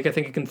Zion take. I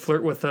think he can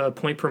flirt with a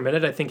point per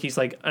minute. I think he's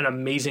an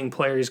amazing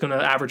player. He's going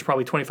to average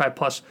probably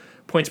 25-plus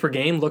points per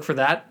game. Look for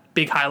that.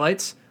 Big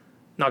highlights.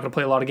 Not going to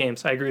play a lot of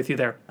games. I agree with you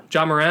there.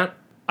 Ja Morant,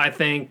 I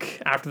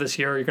think after this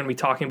year, you're going to be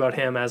talking about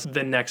him as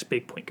the next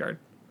big point guard.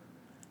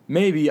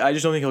 Maybe. I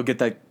just don't think he'll get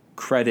that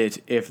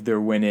credit if they're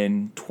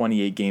winning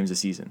 28 games a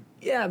season.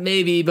 Yeah,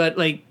 maybe. But,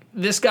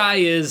 this guy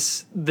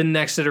is the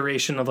next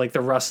iteration of,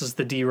 the Russes,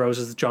 the D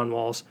Roses, the John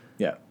Walls.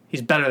 Yeah.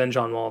 He's better than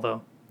John Wall,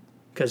 though.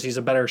 Because he's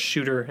a better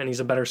shooter and he's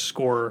a better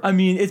scorer. I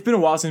mean, it's been a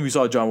while since we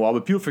saw John Wall,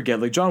 but people forget,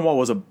 John Wall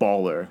was a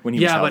baller when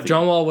he was healthy. Yeah, but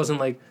John Wall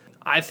wasn't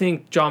I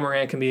think Ja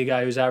Morant can be a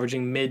guy who's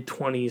averaging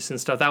mid-20s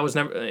and stuff. That was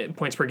never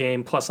points per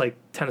game plus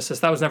 10 assists.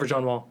 That was never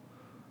John Wall.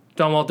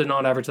 John Wall did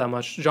not average that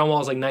much. John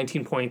Wall is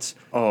 19 points.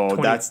 Oh,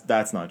 20.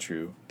 That's not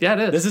true. Yeah, it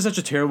is. This is such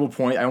a terrible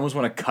point. I almost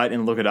want to cut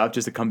and look it up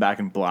just to come back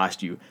and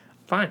blast you.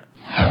 Fine.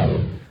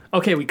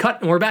 Okay, we cut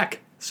and we're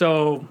back.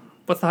 So,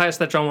 what's the highest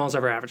that John Wall's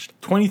ever averaged?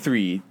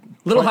 23.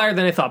 Little higher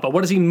than I thought, but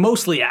what is he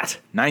mostly at?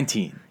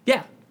 19.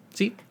 Yeah.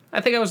 See,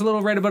 I think I was a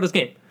little right about his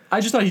game. I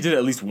just thought he did it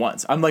at least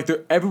once. I'm like,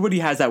 everybody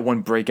has that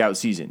one breakout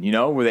season,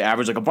 where they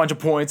average like a bunch of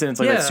points and it's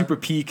like that super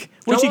peak,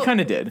 which he kind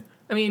of did.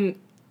 I mean,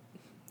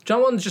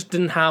 John Wall just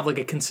didn't have like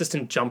a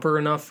consistent jumper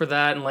enough for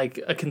that, and like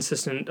a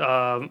consistent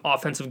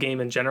offensive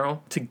game in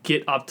general to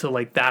get up to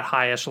like that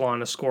high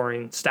echelon of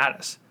scoring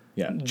status.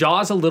 Yeah,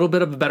 Jaw's a little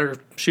bit of a better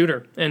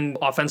shooter and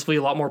offensively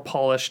a lot more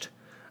polished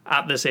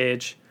at this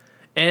age,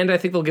 and I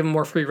think they'll give him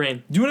more free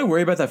reign. Do you want to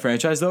worry about that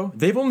franchise though?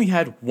 They've only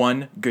had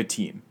one good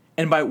team.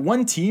 And by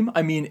one team,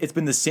 I mean it's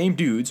been the same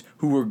dudes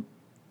who were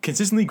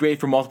consistently great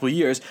for multiple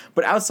years.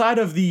 But outside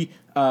of the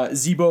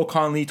Zebo,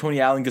 Conley,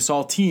 Tony Allen,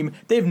 Gasol team,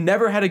 they've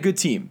never had a good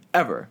team,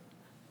 ever.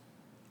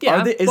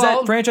 Yeah, Is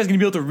that franchise going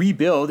to be able to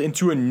rebuild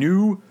into a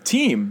new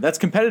team that's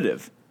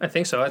competitive? I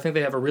think so. I think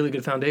they have a really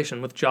good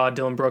foundation with Ja,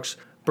 Dylan Brooks,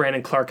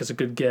 Brandon Clark is a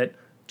good get.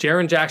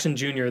 Jaren Jackson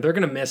Jr., they're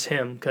going to miss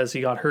him because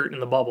he got hurt in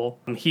the bubble.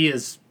 He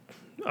is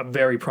a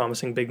very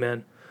promising big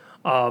man.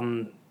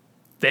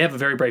 They have a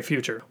very bright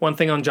future. One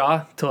thing on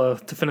Ja to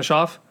finish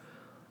off,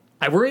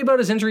 I worry about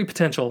his injury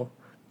potential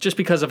just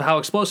because of how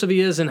explosive he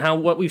is and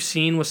what we've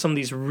seen with some of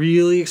these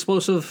really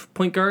explosive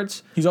point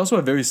guards. He's also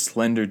a very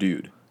slender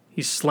dude.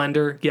 He's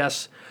slender,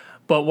 yes.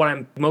 But what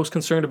I'm most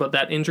concerned about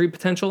that injury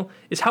potential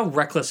is how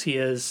reckless he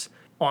is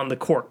on the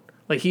court.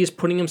 Like, he is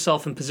putting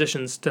himself in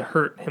positions to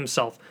hurt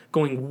himself,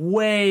 going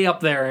way up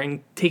there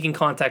and taking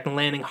contact and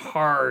landing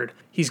hard.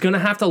 He's going to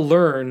have to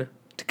learn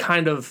to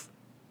kind of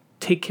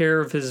take care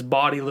of his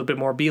body a little bit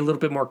more, be a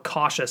little bit more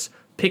cautious,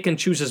 pick and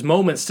choose his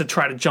moments to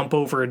try to jump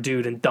over a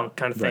dude and dunk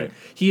kind of thing. Right.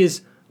 He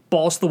is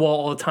balls to the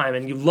wall all the time,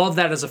 and you love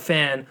that as a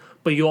fan,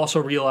 but you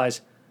also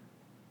realize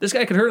this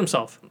guy could hurt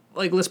himself.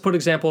 Like, let's put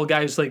example, a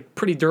guy who's like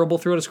pretty durable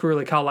throughout his career,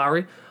 like Kyle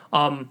Lowry,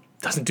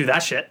 doesn't do that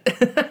shit.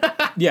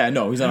 Yeah,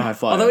 no, he's not a high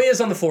flyer. Although he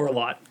is on the floor a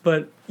lot,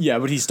 but yeah,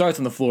 but he starts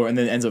on the floor and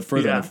then ends up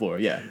further on the floor.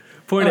 Yeah,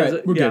 point all is,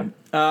 right, we're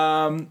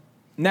good.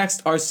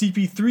 Next, our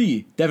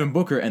CP3, Devin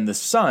Booker and the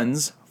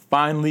Suns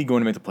finally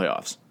going to make the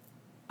playoffs.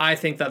 I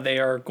think that they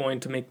are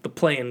going to make the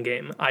play-in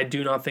game. I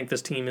do not think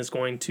this team is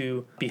going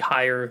to be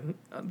higher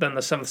than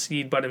the 7th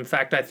seed, but in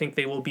fact, I think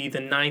they will be the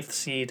 9th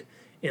seed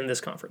in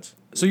this conference.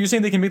 So you're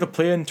saying they can make the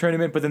play-in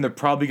tournament, but then they're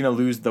probably going to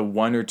lose the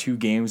 1 or 2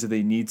 games that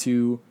they need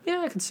to?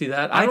 Yeah, I can see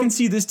that. I can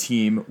see this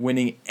team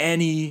winning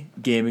any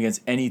game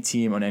against any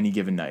team on any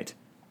given night.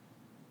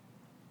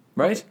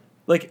 Right?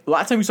 Like,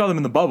 last time we saw them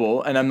in the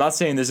bubble, and I'm not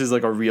saying this is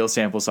like a real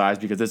sample size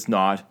because it's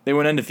not, they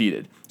went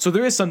undefeated. So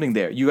there is something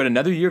there. You got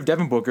another year of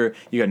Devin Booker,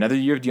 you got another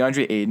year of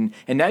DeAndre Ayton,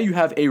 and now you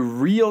have a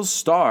real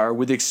star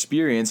with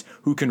experience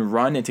who can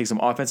run and take some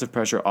offensive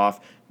pressure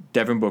off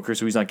Devin Booker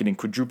so he's not getting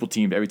quadruple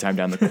teamed every time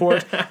down the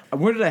court.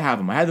 Where did I have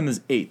him? I had them as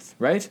 8th,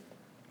 right?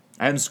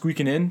 I had them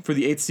squeaking in for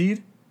the 8th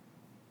seed.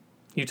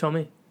 You tell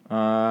me.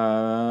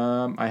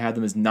 I had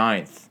them as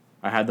 9th.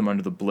 I had them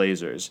under the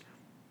Blazers.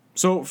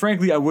 So,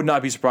 frankly, I would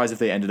not be surprised if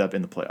they ended up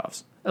in the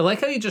playoffs. I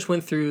like how you just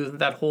went through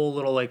that whole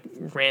little like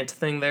rant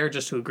thing there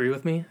just to agree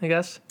with me, I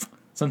guess.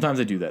 Sometimes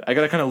I do that. I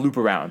got to kind of loop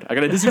around. I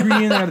got to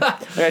disagree and I got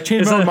to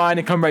change my mind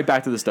and come right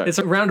back to the start. It's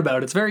a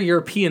roundabout. It's very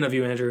European of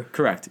you, Andrew.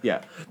 Correct,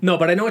 yeah. No,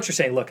 but I know what you're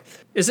saying. Look,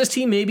 is this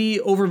team maybe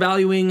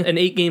overvaluing an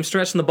 8-game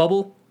stretch in the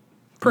bubble?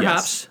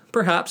 Perhaps,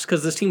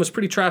 because this team was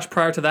pretty trash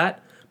prior to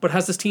that. But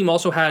has this team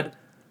also had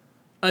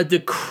a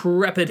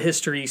decrepit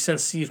history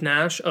since Steve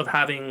Nash of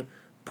having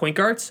point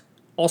guards?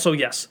 Also,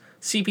 yes.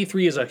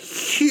 CP3 is a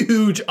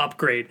huge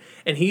upgrade,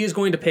 and he is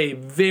going to pay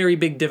very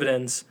big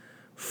dividends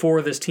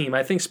for this team.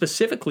 I think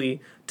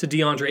specifically to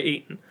DeAndre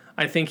Ayton.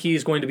 I think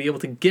he's going to be able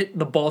to get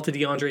the ball to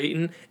DeAndre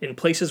Ayton in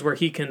places where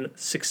he can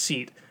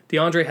succeed.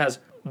 DeAndre has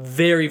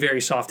very,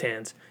 very soft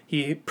hands.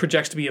 He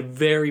projects to be a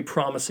very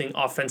promising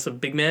offensive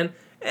big man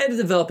and a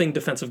developing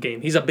defensive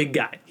game. He's a big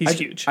guy. He's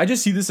huge. I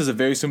just see this as a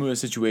very similar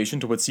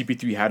situation to what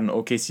CP3 had in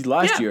OKC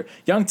last year.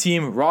 Young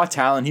team, raw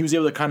talent. He was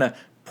able to kind of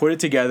put it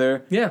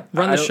together. Yeah,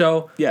 run the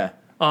show. Yeah.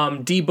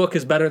 D-Book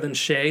is better than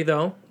Shea,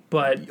 though.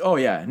 But oh,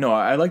 yeah. No,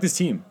 I like this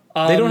team.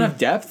 They don't have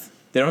depth.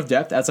 They don't have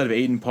depth outside of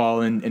Ayton,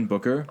 Paul, and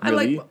Booker,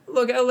 really.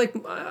 I like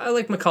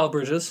Mikal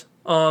Bridges.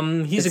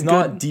 It's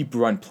not deep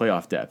run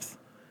playoff depth.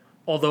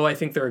 Although I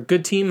think they're a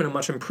good team and a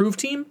much improved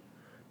team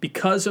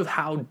because of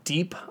how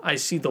deep I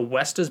see the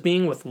West as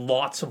being with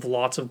lots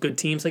of good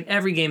teams. Like,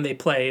 every game they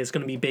play is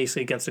going to be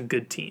basically against a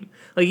good team.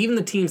 Like, even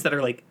the teams that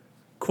are, like,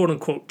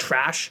 quote-unquote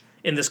trash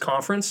in this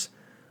conference,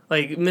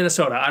 like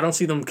Minnesota, I don't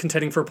see them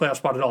contending for a playoff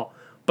spot at all.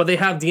 But they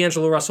have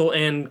D'Angelo Russell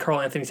and Karl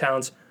Anthony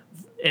Towns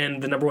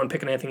and the number 1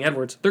 pick in Anthony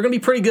Edwards. They're going to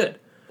be pretty good.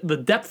 The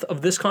depth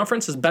of this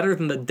conference is better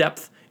than the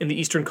depth in the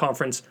Eastern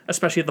Conference,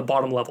 especially at the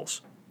bottom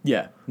levels.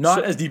 Yeah,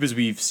 not as deep as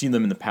we've seen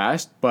them in the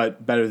past,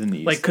 but better than the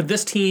East. Like, could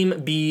this team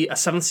be a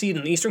 7th seed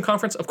in the Eastern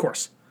Conference? Of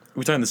course. Are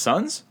we talking the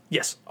Suns?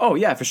 Yes. Oh,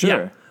 yeah, for sure.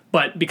 Yeah.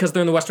 But because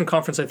they're in the Western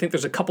Conference, I think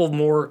there's a couple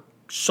more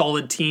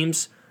solid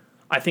teams.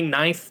 I think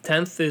 9th,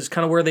 10th is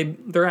kind of where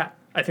they're at.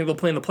 I think they'll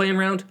play in the play-in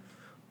round.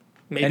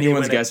 Maybe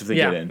anyone's guess if they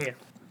get in. Yeah.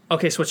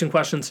 Okay, switching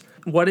questions.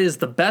 What is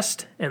the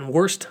best and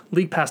worst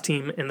League Pass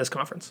team in this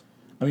conference?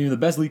 I mean, the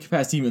best League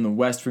Pass team in the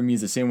West for me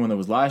is the same one that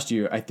was last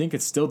year. I think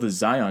it's still the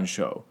Zion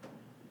show.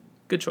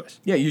 Good choice.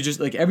 Yeah, you just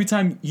like every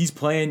time he's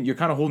playing, you're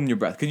kind of holding your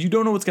breath because you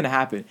don't know what's going to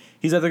happen.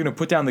 He's either going to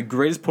put down the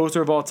greatest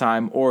poster of all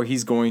time or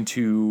he's going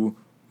to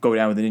go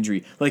down with an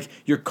injury. Like,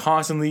 you're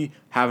constantly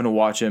having to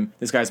watch him.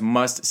 This guy's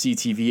must-see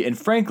TV. And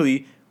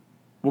frankly,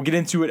 we'll get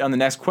into it on the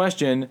next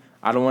question.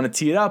 I don't want to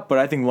tee it up, but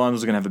I think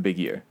Lonzo's going to have a big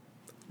year.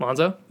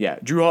 Lonzo? Yeah,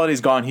 Drew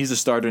Holiday's gone. He's a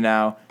starter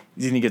now.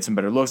 He's going to get some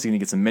better looks. He's going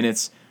to get some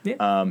minutes.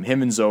 Yeah.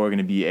 Him and Zoe are going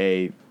to be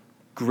a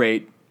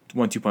great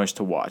 1-2 punch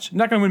to watch.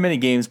 Not going to win many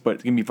games, but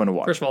it's going to be fun to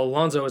watch. First of all,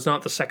 Lonzo is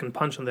not the second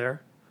punch in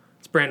there.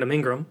 It's Brandon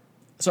Ingram.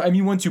 So, I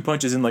mean, 1-2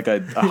 punch is in like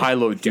a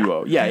high-low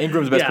duo. Yeah,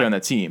 Ingram's the best player on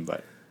that team,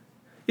 but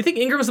You think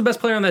Ingram's the best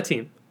player on that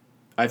team?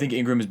 I think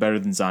Ingram is better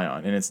than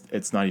Zion, and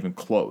it's not even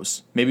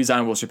close. Maybe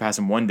Zion will surpass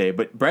him one day,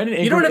 but Brandon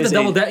Ingram You don't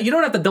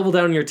have to double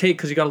down on your take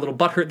because you got a little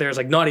butthurt there. It's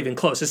like not even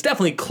close. It's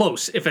definitely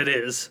close if it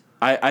is.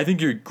 I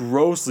think you're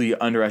grossly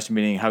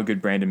underestimating how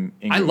good Brandon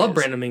Ingram is. I love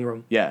Brandon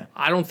Ingram. Yeah.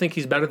 I don't think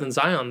he's better than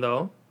Zion,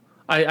 though.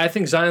 I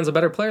think Zion's a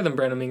better player than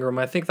Brandon Ingram.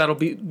 I think that'll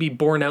be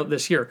borne out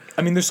this year.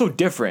 I mean, they're so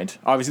different.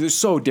 Obviously, they're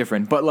so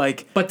different, but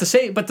like... But to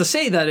say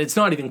that it's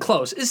not even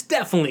close is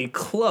definitely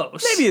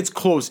close. Maybe it's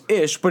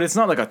close-ish, but it's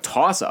not like a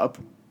toss-up.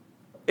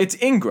 It's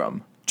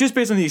Ingram. Just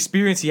based on the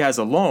experience he has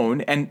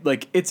alone and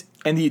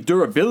the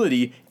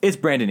durability, it's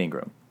Brandon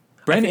Ingram.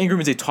 Brandon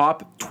Ingram is a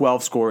top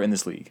 12 scorer in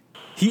this league.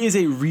 He is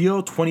a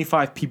real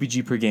 25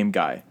 PPG per game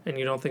guy. And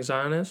you don't think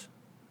Zion is?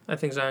 I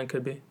think Zion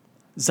could be.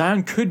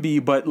 Zion could be,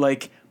 but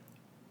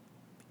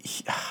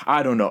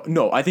I don't know.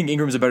 No, I think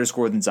Ingram's a better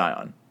scorer than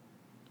Zion.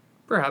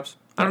 Perhaps.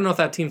 I don't know if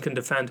that team can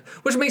defend,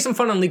 which makes them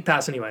fun on League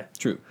Pass anyway.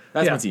 True.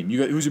 That's my team.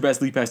 Who's your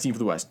best League Pass team for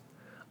the West?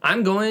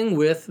 I'm going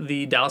with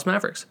the Dallas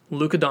Mavericks,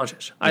 Luka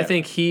Doncic. I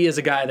think he is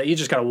a guy that you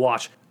just got to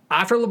watch.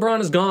 After LeBron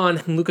is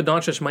gone, Luka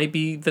Doncic might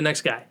be the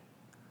next guy.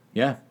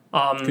 Yeah,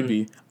 could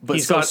be. But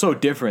he's so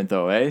different,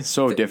 though, eh?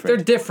 So different.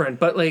 They're different,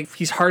 but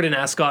he's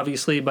Harden-esque,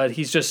 obviously, but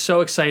he's just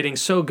so exciting,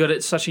 so good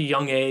at such a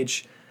young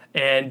age.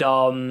 And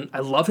I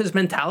love his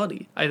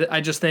mentality. I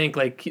just think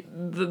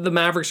the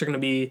Mavericks are going to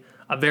be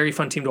a very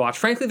fun team to watch.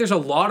 Frankly, there's a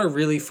lot of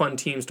really fun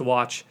teams to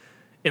watch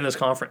in this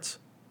conference.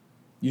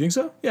 You think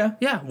so? Yeah.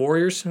 Yeah,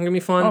 Warriors are going to be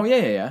fun. Oh,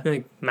 yeah.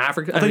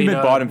 Mavericks. I thought you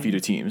meant bottom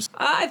feeder teams.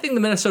 I think the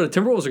Minnesota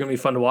Timberwolves are going to be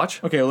fun to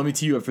watch. Okay, let me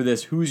tee you up for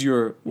this. Who's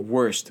your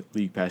worst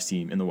League Pass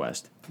team in the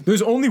West?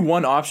 There's only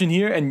one option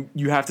here, and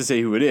you have to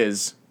say who it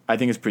is. I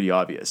think it's pretty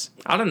obvious.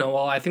 I don't know.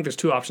 Well, I think there's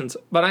two options,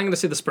 but I'm going to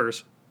say the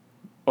Spurs.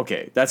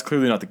 Okay, that's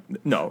clearly not the...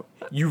 No.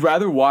 You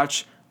rather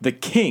watch the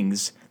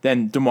Kings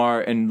than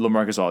DeMar and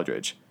LaMarcus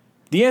Aldridge.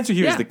 The answer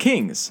here is the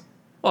Kings.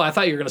 Well, I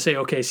thought you were going to say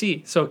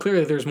OKC, so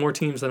clearly there's more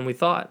teams than we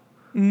thought.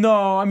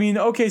 No, I mean,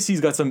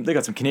 OKC's got some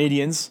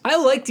Canadians. I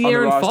like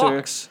De'Aaron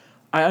Fox.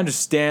 I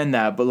understand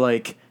that, but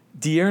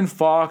De'Aaron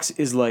Fox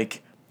is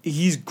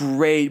he's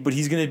great, but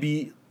he's going to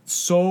be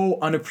so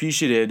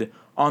unappreciated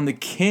on the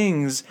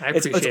Kings. I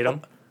appreciate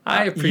him.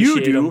 I appreciate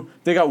you do. Him.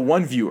 They got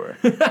one viewer.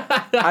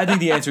 I think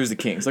the answer is the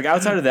Kings.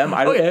 Outside of them,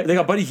 they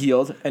got Buddy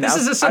Hield. And this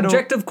is a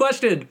subjective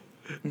question.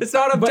 It's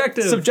not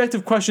objective.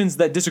 Subjective questions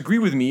that disagree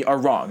with me are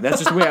wrong. That's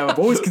just the way I've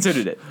always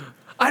considered it.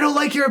 I don't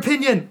like your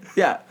opinion.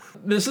 Yeah.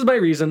 This is my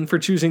reason for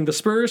choosing the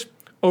Spurs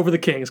over the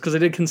Kings, because I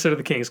did consider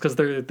the Kings, because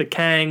they're the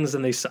Kangs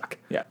and they suck.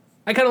 Yeah.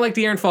 I kind of like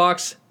De'Aaron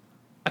Fox.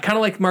 I kind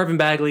of like Marvin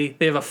Bagley.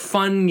 They have a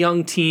fun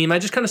young team. I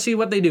just kind of see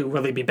what they do.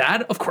 Will they be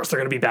bad? Of course they're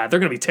going to be bad. They're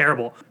going to be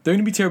terrible. They're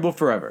going to be terrible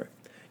forever.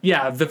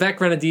 Yeah, Vivek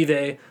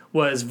Ranadive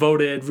was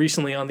voted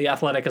recently on The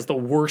Athletic as the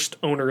worst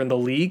owner in the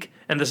league,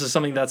 and this is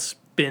something that's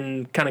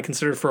been kind of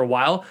considered for a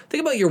while.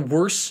 Think about your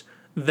worse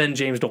than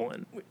James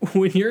Dolan.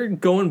 When you're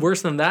going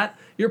worse than that,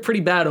 you're a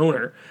pretty bad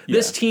owner. Yeah.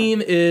 This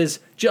team is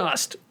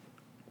just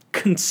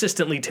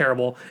consistently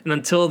terrible, and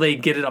until they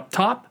get it up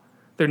top,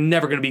 they're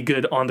never going to be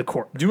good on the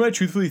court. Do you know what I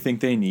truthfully think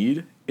they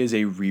need is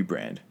a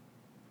rebrand?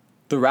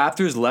 The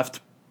Raptors left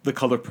the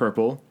color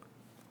purple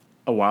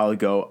a while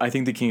ago. I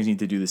think the Kings need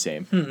to do the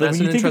same. When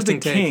you think of the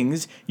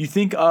Kings, you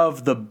think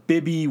of the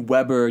Bibby,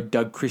 Weber,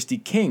 Doug Christie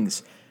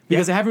Kings.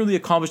 Because they haven't really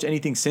accomplished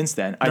anything since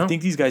then. No. I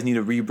think these guys need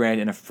a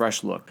rebrand and a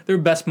fresh look. Their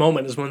best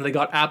moment is when they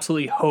got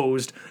absolutely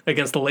hosed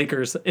against the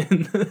Lakers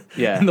in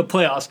the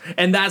playoffs.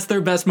 And that's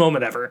their best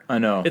moment ever. I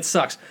know. It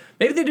sucks.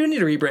 Maybe they do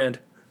need a rebrand.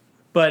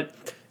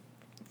 But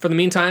for the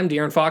meantime,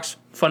 De'Aaron Fox,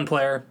 fun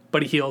player.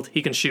 Buddy Hield,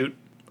 he can shoot.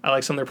 I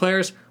like some of their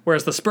players.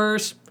 Whereas the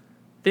Spurs,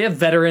 they have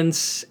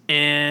veterans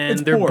and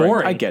they're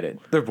boring. I get it.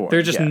 They're boring.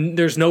 They're just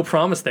there's no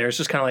promise there. It's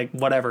just kind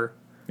of whatever.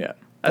 Yeah.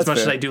 As much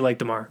as I do like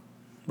DeMar.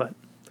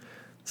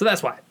 So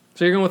that's why.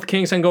 So you're going with the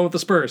Kings and going with the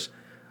Spurs.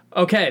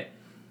 Okay.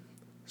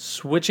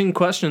 Switching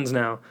questions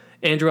now.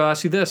 Andrew, I'll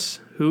ask you this.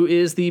 Who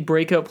is the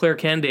breakout player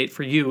candidate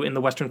for you in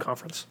the Western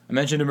Conference? I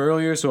mentioned him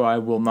earlier, so I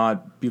will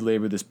not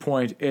belabor this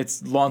point.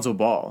 It's Lonzo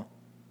Ball.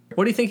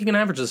 What do you think he can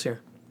average this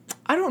year?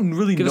 I don't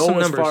really know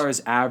as far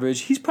as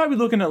average. He's probably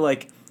looking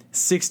at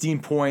 16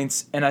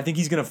 points, and I think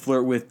he's going to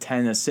flirt with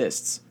 10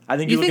 assists. I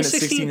think you're looking at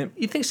 16.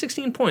 You think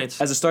 16 points?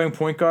 As a starting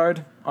point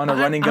guard on a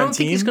running gun team? I don't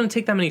think he's going to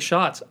take that many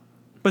shots.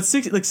 But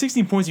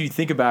 16 points, if you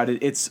think about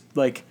it, it's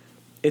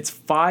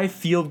 5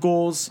 field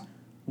goals,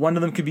 one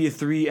of them could be a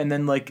 3 and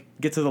then like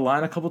get to the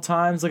line a couple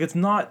times. Like it's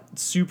not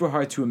super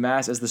hard to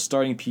amass as the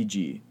starting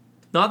PG.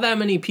 Not that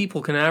many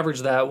people can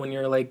average that when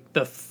you're like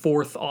the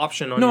fourth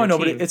option on your No,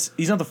 team. but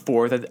he's not the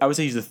fourth. I would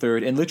say he's the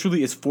third, and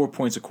literally it's 4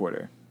 points a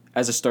quarter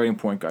as a starting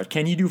point guard.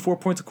 Can he do 4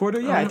 points a quarter?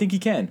 Yeah, I think he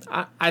can.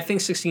 I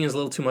think 16 is a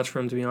little too much for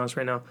him, to be honest,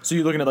 right now. So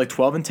you're looking at like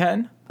 12 and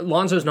 10?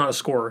 Lonzo's not a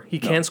scorer. He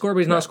can score, but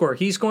he's not a scorer.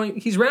 He's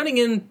rounding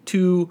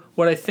into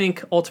what I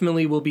think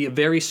ultimately will be a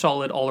very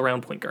solid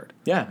all-around point guard.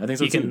 Yeah, I think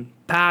so He too. can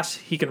pass,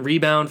 he can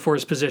rebound for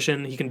his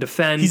position, he can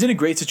defend. He's in a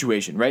great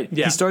situation, right?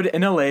 Yeah. He started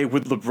in LA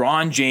with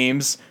LeBron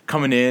James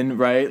coming in,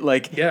 right?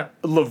 Like Yeah.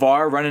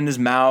 LeVar running his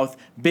mouth,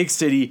 big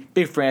city,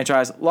 big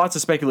franchise, lots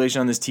of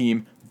speculation on this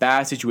team.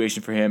 Bad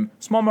situation for him.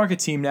 Small market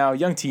team now,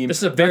 young team. This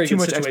is a very not too good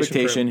much situation for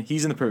expectation. him.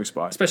 He's in the perfect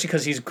spot. Especially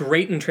because he's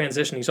great in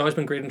transition. He's always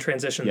been great in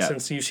transition Yeah.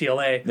 since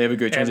UCLA. They have a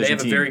great transition And they have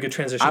team. a very good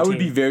transition I team. would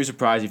be very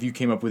surprised if you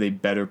came up with a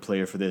better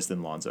player for this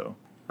than Lonzo.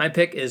 My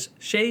pick is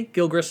Shai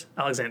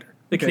Gilgeous-Alexander,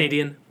 the Okay.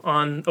 Canadian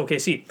on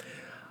OKC.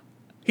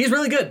 He's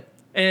really good.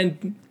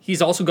 And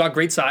he's also got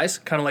great size,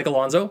 kind of like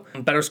Alonzo,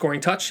 better scoring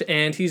touch,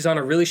 and he's on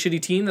a really shitty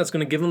team that's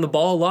going to give him the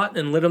ball a lot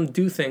and let him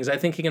do things. I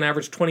think he can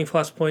average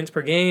 20-plus points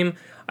per game.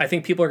 I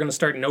think people are going to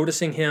start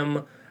noticing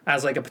him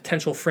as like a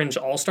potential fringe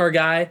all-star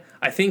guy.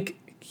 I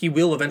think he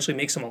will eventually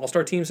make some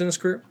all-star teams in his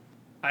career.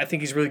 I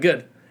think he's really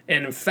good.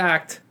 And in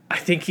fact, I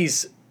think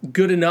he's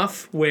good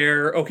enough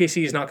where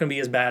OKC is not going to be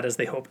as bad as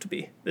they hope to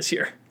be this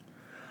year.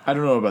 I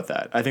don't know about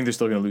that. I think they're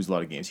still going to lose a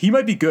lot of games. He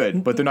might be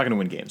good, but they're not going to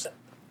win games.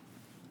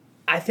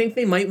 I think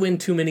they might win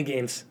too many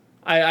games.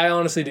 I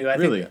honestly do. I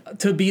Really? think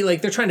to be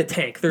like, they're trying to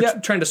tank. They're Yeah.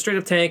 trying to straight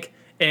up tank.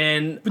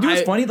 And But you know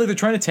what's funny? Like they're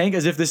trying to tank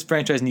as if this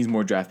franchise needs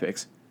more draft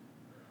picks.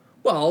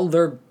 Well,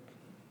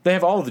 They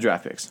have all of the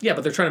draft picks. yeah,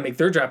 but they're trying to make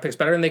their draft picks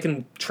better, and they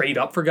can trade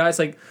up for guys.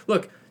 Like,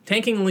 look,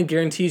 tanking only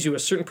guarantees you a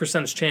certain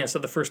percentage chance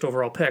of the first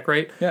overall pick,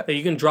 right? Yeah. That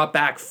you can drop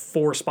back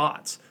 4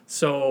 spots.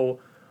 So,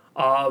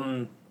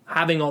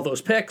 having all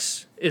those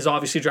picks is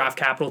obviously draft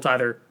capital to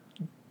either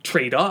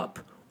trade up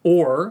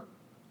or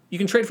you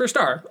can trade for a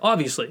star,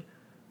 obviously.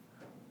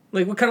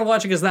 Like, what kind of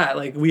logic is that?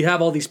 Like, we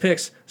have all these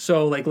picks,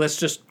 so, like, let's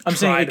just I'm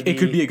try saying to it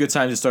could be a good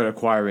time to start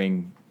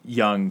acquiring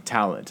young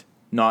talent,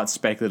 not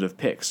speculative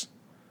picks.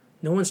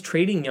 No one's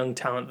trading young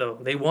talent, though.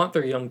 They want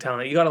their young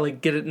talent. You got to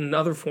like get it in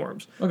other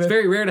forms. Okay. It's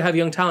very rare to have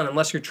young talent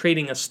unless you're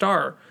trading a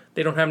star.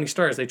 They don't have any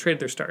stars. They trade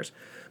their stars.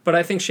 But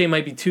I think Shea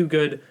might be too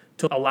good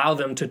to allow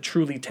them to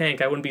truly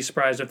tank. I wouldn't be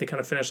surprised if they kind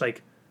of finish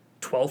like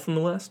 12th in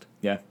the West.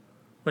 Yeah.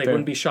 Like, Fair.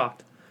 wouldn't be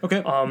shocked.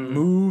 Okay.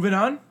 Moving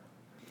on.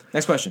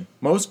 Next question.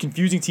 Most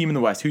confusing team in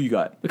the West. Who you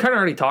got? We kind of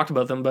already talked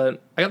about them,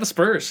 but I got the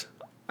Spurs.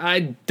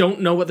 I don't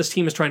know what this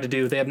team is trying to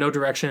do. They have no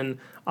direction.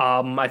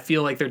 I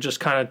feel like they're just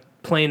kind of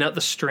playing out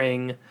the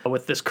string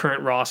with this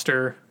current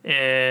roster,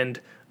 and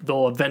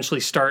they'll eventually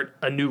start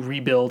a new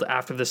rebuild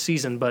after this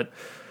season, but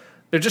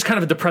they're just kind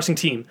of a depressing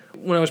team.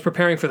 When I was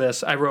preparing for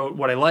this, I wrote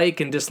what I like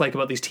and dislike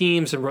about these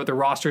teams and wrote their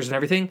rosters and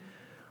everything.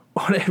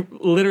 What I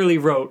literally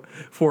wrote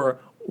for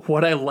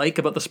what I like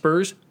about the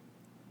Spurs,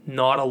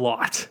 not a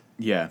lot.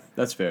 Yeah,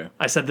 that's fair.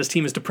 I said this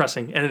team is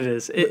depressing, and it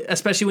is.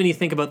 Especially when you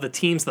think about the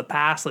teams of the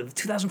past, like the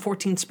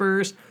 2014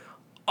 Spurs,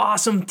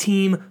 awesome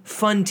team,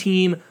 fun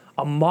team,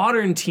 a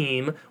modern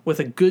team with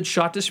a good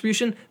shot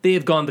distribution. They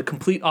have gone the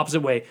complete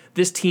opposite way.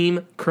 This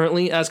team,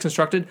 currently as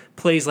constructed,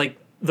 plays like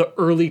the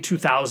early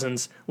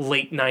 2000s,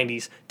 late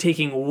 90s,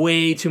 taking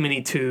way too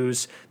many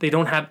twos. They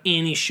don't have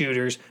any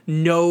shooters,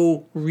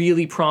 no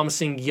really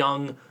promising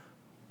young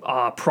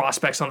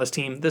prospects on this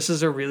team. This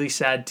is a really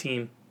sad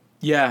team.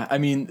 Yeah, I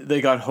mean, they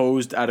got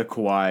hosed out of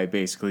Kawhi,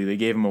 basically. They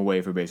gave him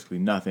away for basically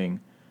nothing.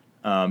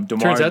 DeMar,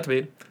 Turns out to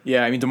be.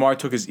 Yeah, I mean, DeMar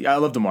took his... I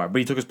love DeMar, but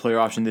he took his player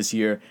option this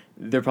year.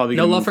 They're probably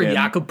No going to love for him.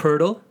 Jakob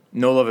Poeltl.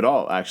 No love at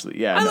all, actually.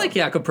 Yeah, I no. like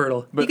Jakob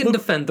Poeltl. But He can look-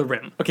 defend the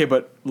rim. Okay,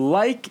 but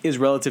like is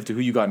relative to who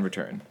you got in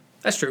return.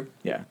 That's true.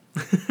 Yeah.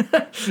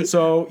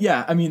 So,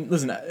 yeah, I mean,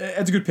 listen,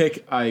 it's a good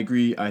pick. I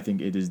agree. I think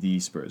it is the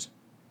Spurs.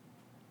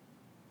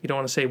 You don't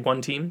want to say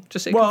one team?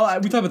 Just say Well,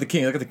 we talk about the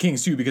Kings. I look at the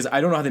Kings, too, because I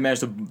don't know how they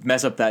managed to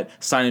mess up that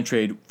sign-and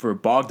trade for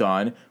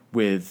Bogdan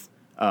with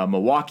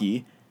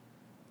Milwaukee.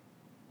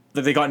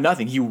 That they got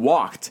nothing. He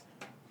walked.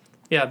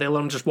 yeah, they let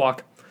them just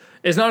walk.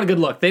 It's not a good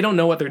look. They don't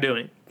know what they're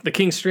doing. The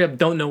Kings straight up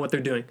don't know what they're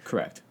doing.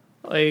 Correct.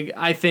 Like,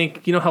 I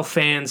think, you know how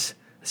fans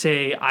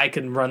say, I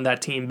can run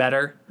that team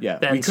better Yeah, we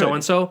than could.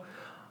 so-and-so?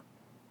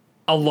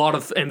 A lot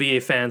of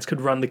NBA fans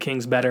could run the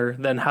Kings better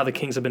than how the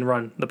Kings have been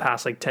run the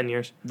past, 10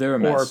 years. They're a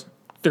mess. Or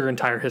their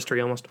entire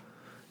history, almost.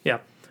 Yeah.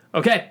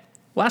 Okay,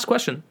 last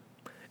question.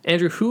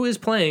 Andrew, who is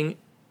playing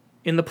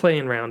in the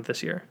play-in round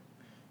this year?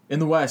 In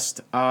the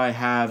West, I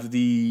have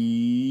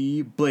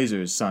the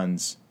Blazers,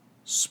 Suns,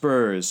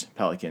 Spurs,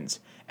 Pelicans.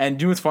 And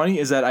you know what's funny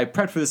is that I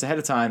prepped for this ahead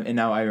of time, and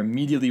now I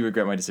immediately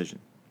regret my decision.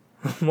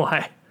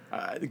 Why?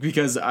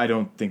 Because I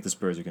don't think the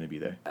Spurs are going to be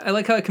there. I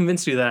like how I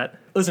convinced you that.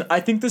 Listen, I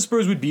think the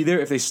Spurs would be there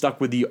if they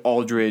stuck with the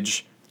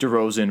Aldridge,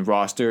 DeRozan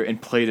roster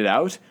and played it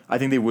out. I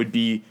think they would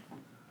be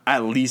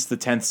at least the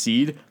 10th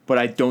seed, but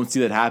I don't see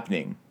that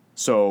happening.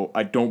 So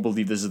I don't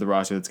believe this is the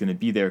roster that's going to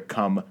be there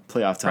come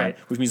playoff time, Right.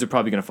 which means they're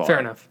probably going to fall. Fair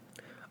enough.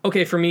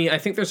 Okay, for me, I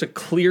think there's a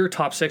clear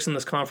top 6 in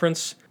this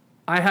conference.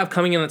 I have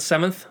coming in at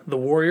 7th, the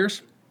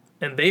Warriors,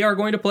 and they are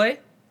going to play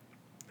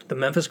the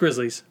Memphis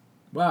Grizzlies.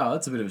 Wow,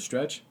 that's a bit of a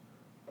stretch.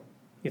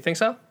 You think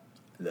so?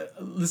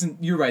 Listen,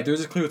 you're right.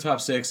 There's a clear top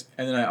 6,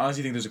 and then I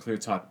honestly think there's a clear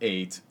top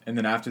 8, and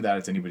then after that,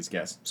 it's anybody's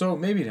guess. So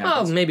maybe it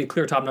happens. Oh, maybe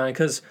clear top 9,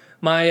 because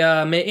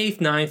my May 8th,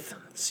 9th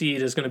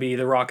seed is going to be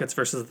the Rockets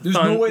versus the There's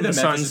Suns. no way that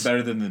Memphis is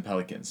better than the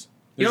Pelicans.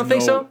 You don't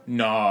think so?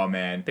 No,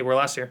 man. They were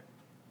last year.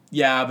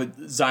 Yeah,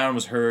 but Zion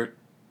was hurt.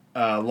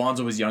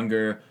 Lonzo was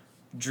younger.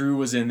 Drew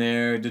was in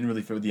there. Didn't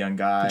really fit with the young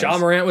guys. John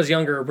Morant was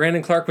younger.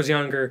 Brandon Clark was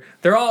younger.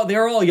 They're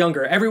all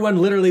younger.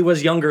 Everyone literally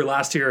was younger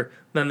last year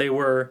than they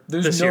were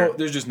this year.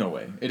 There's just no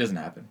way. It doesn't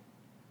happen.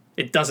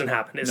 It doesn't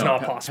happen. It's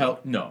not possible.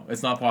 No,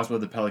 it's not possible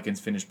the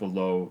Pelicans finish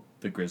below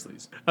the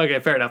Grizzlies. Okay,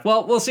 fair enough.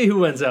 Well, we'll see who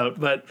wins out,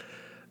 but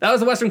that was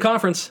the Western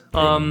Conference.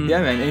 Yeah,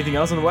 man. Anything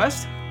else in the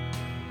West?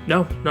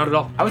 No, not at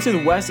all. I would say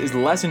the West is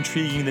less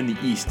intriguing than the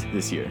East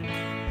this year.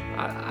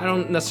 I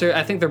don't necessarily...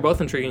 I think they're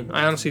both intriguing.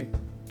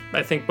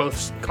 I think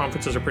both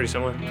conferences are pretty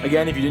similar.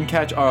 Again, if you didn't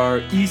catch our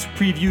East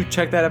preview,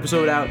 check that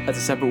episode out. That's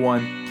a separate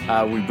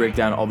one. We break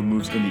down all the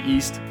moves in the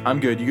East. I'm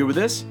good. You good with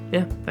this?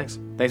 Yeah, thanks.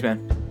 Thanks,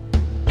 man.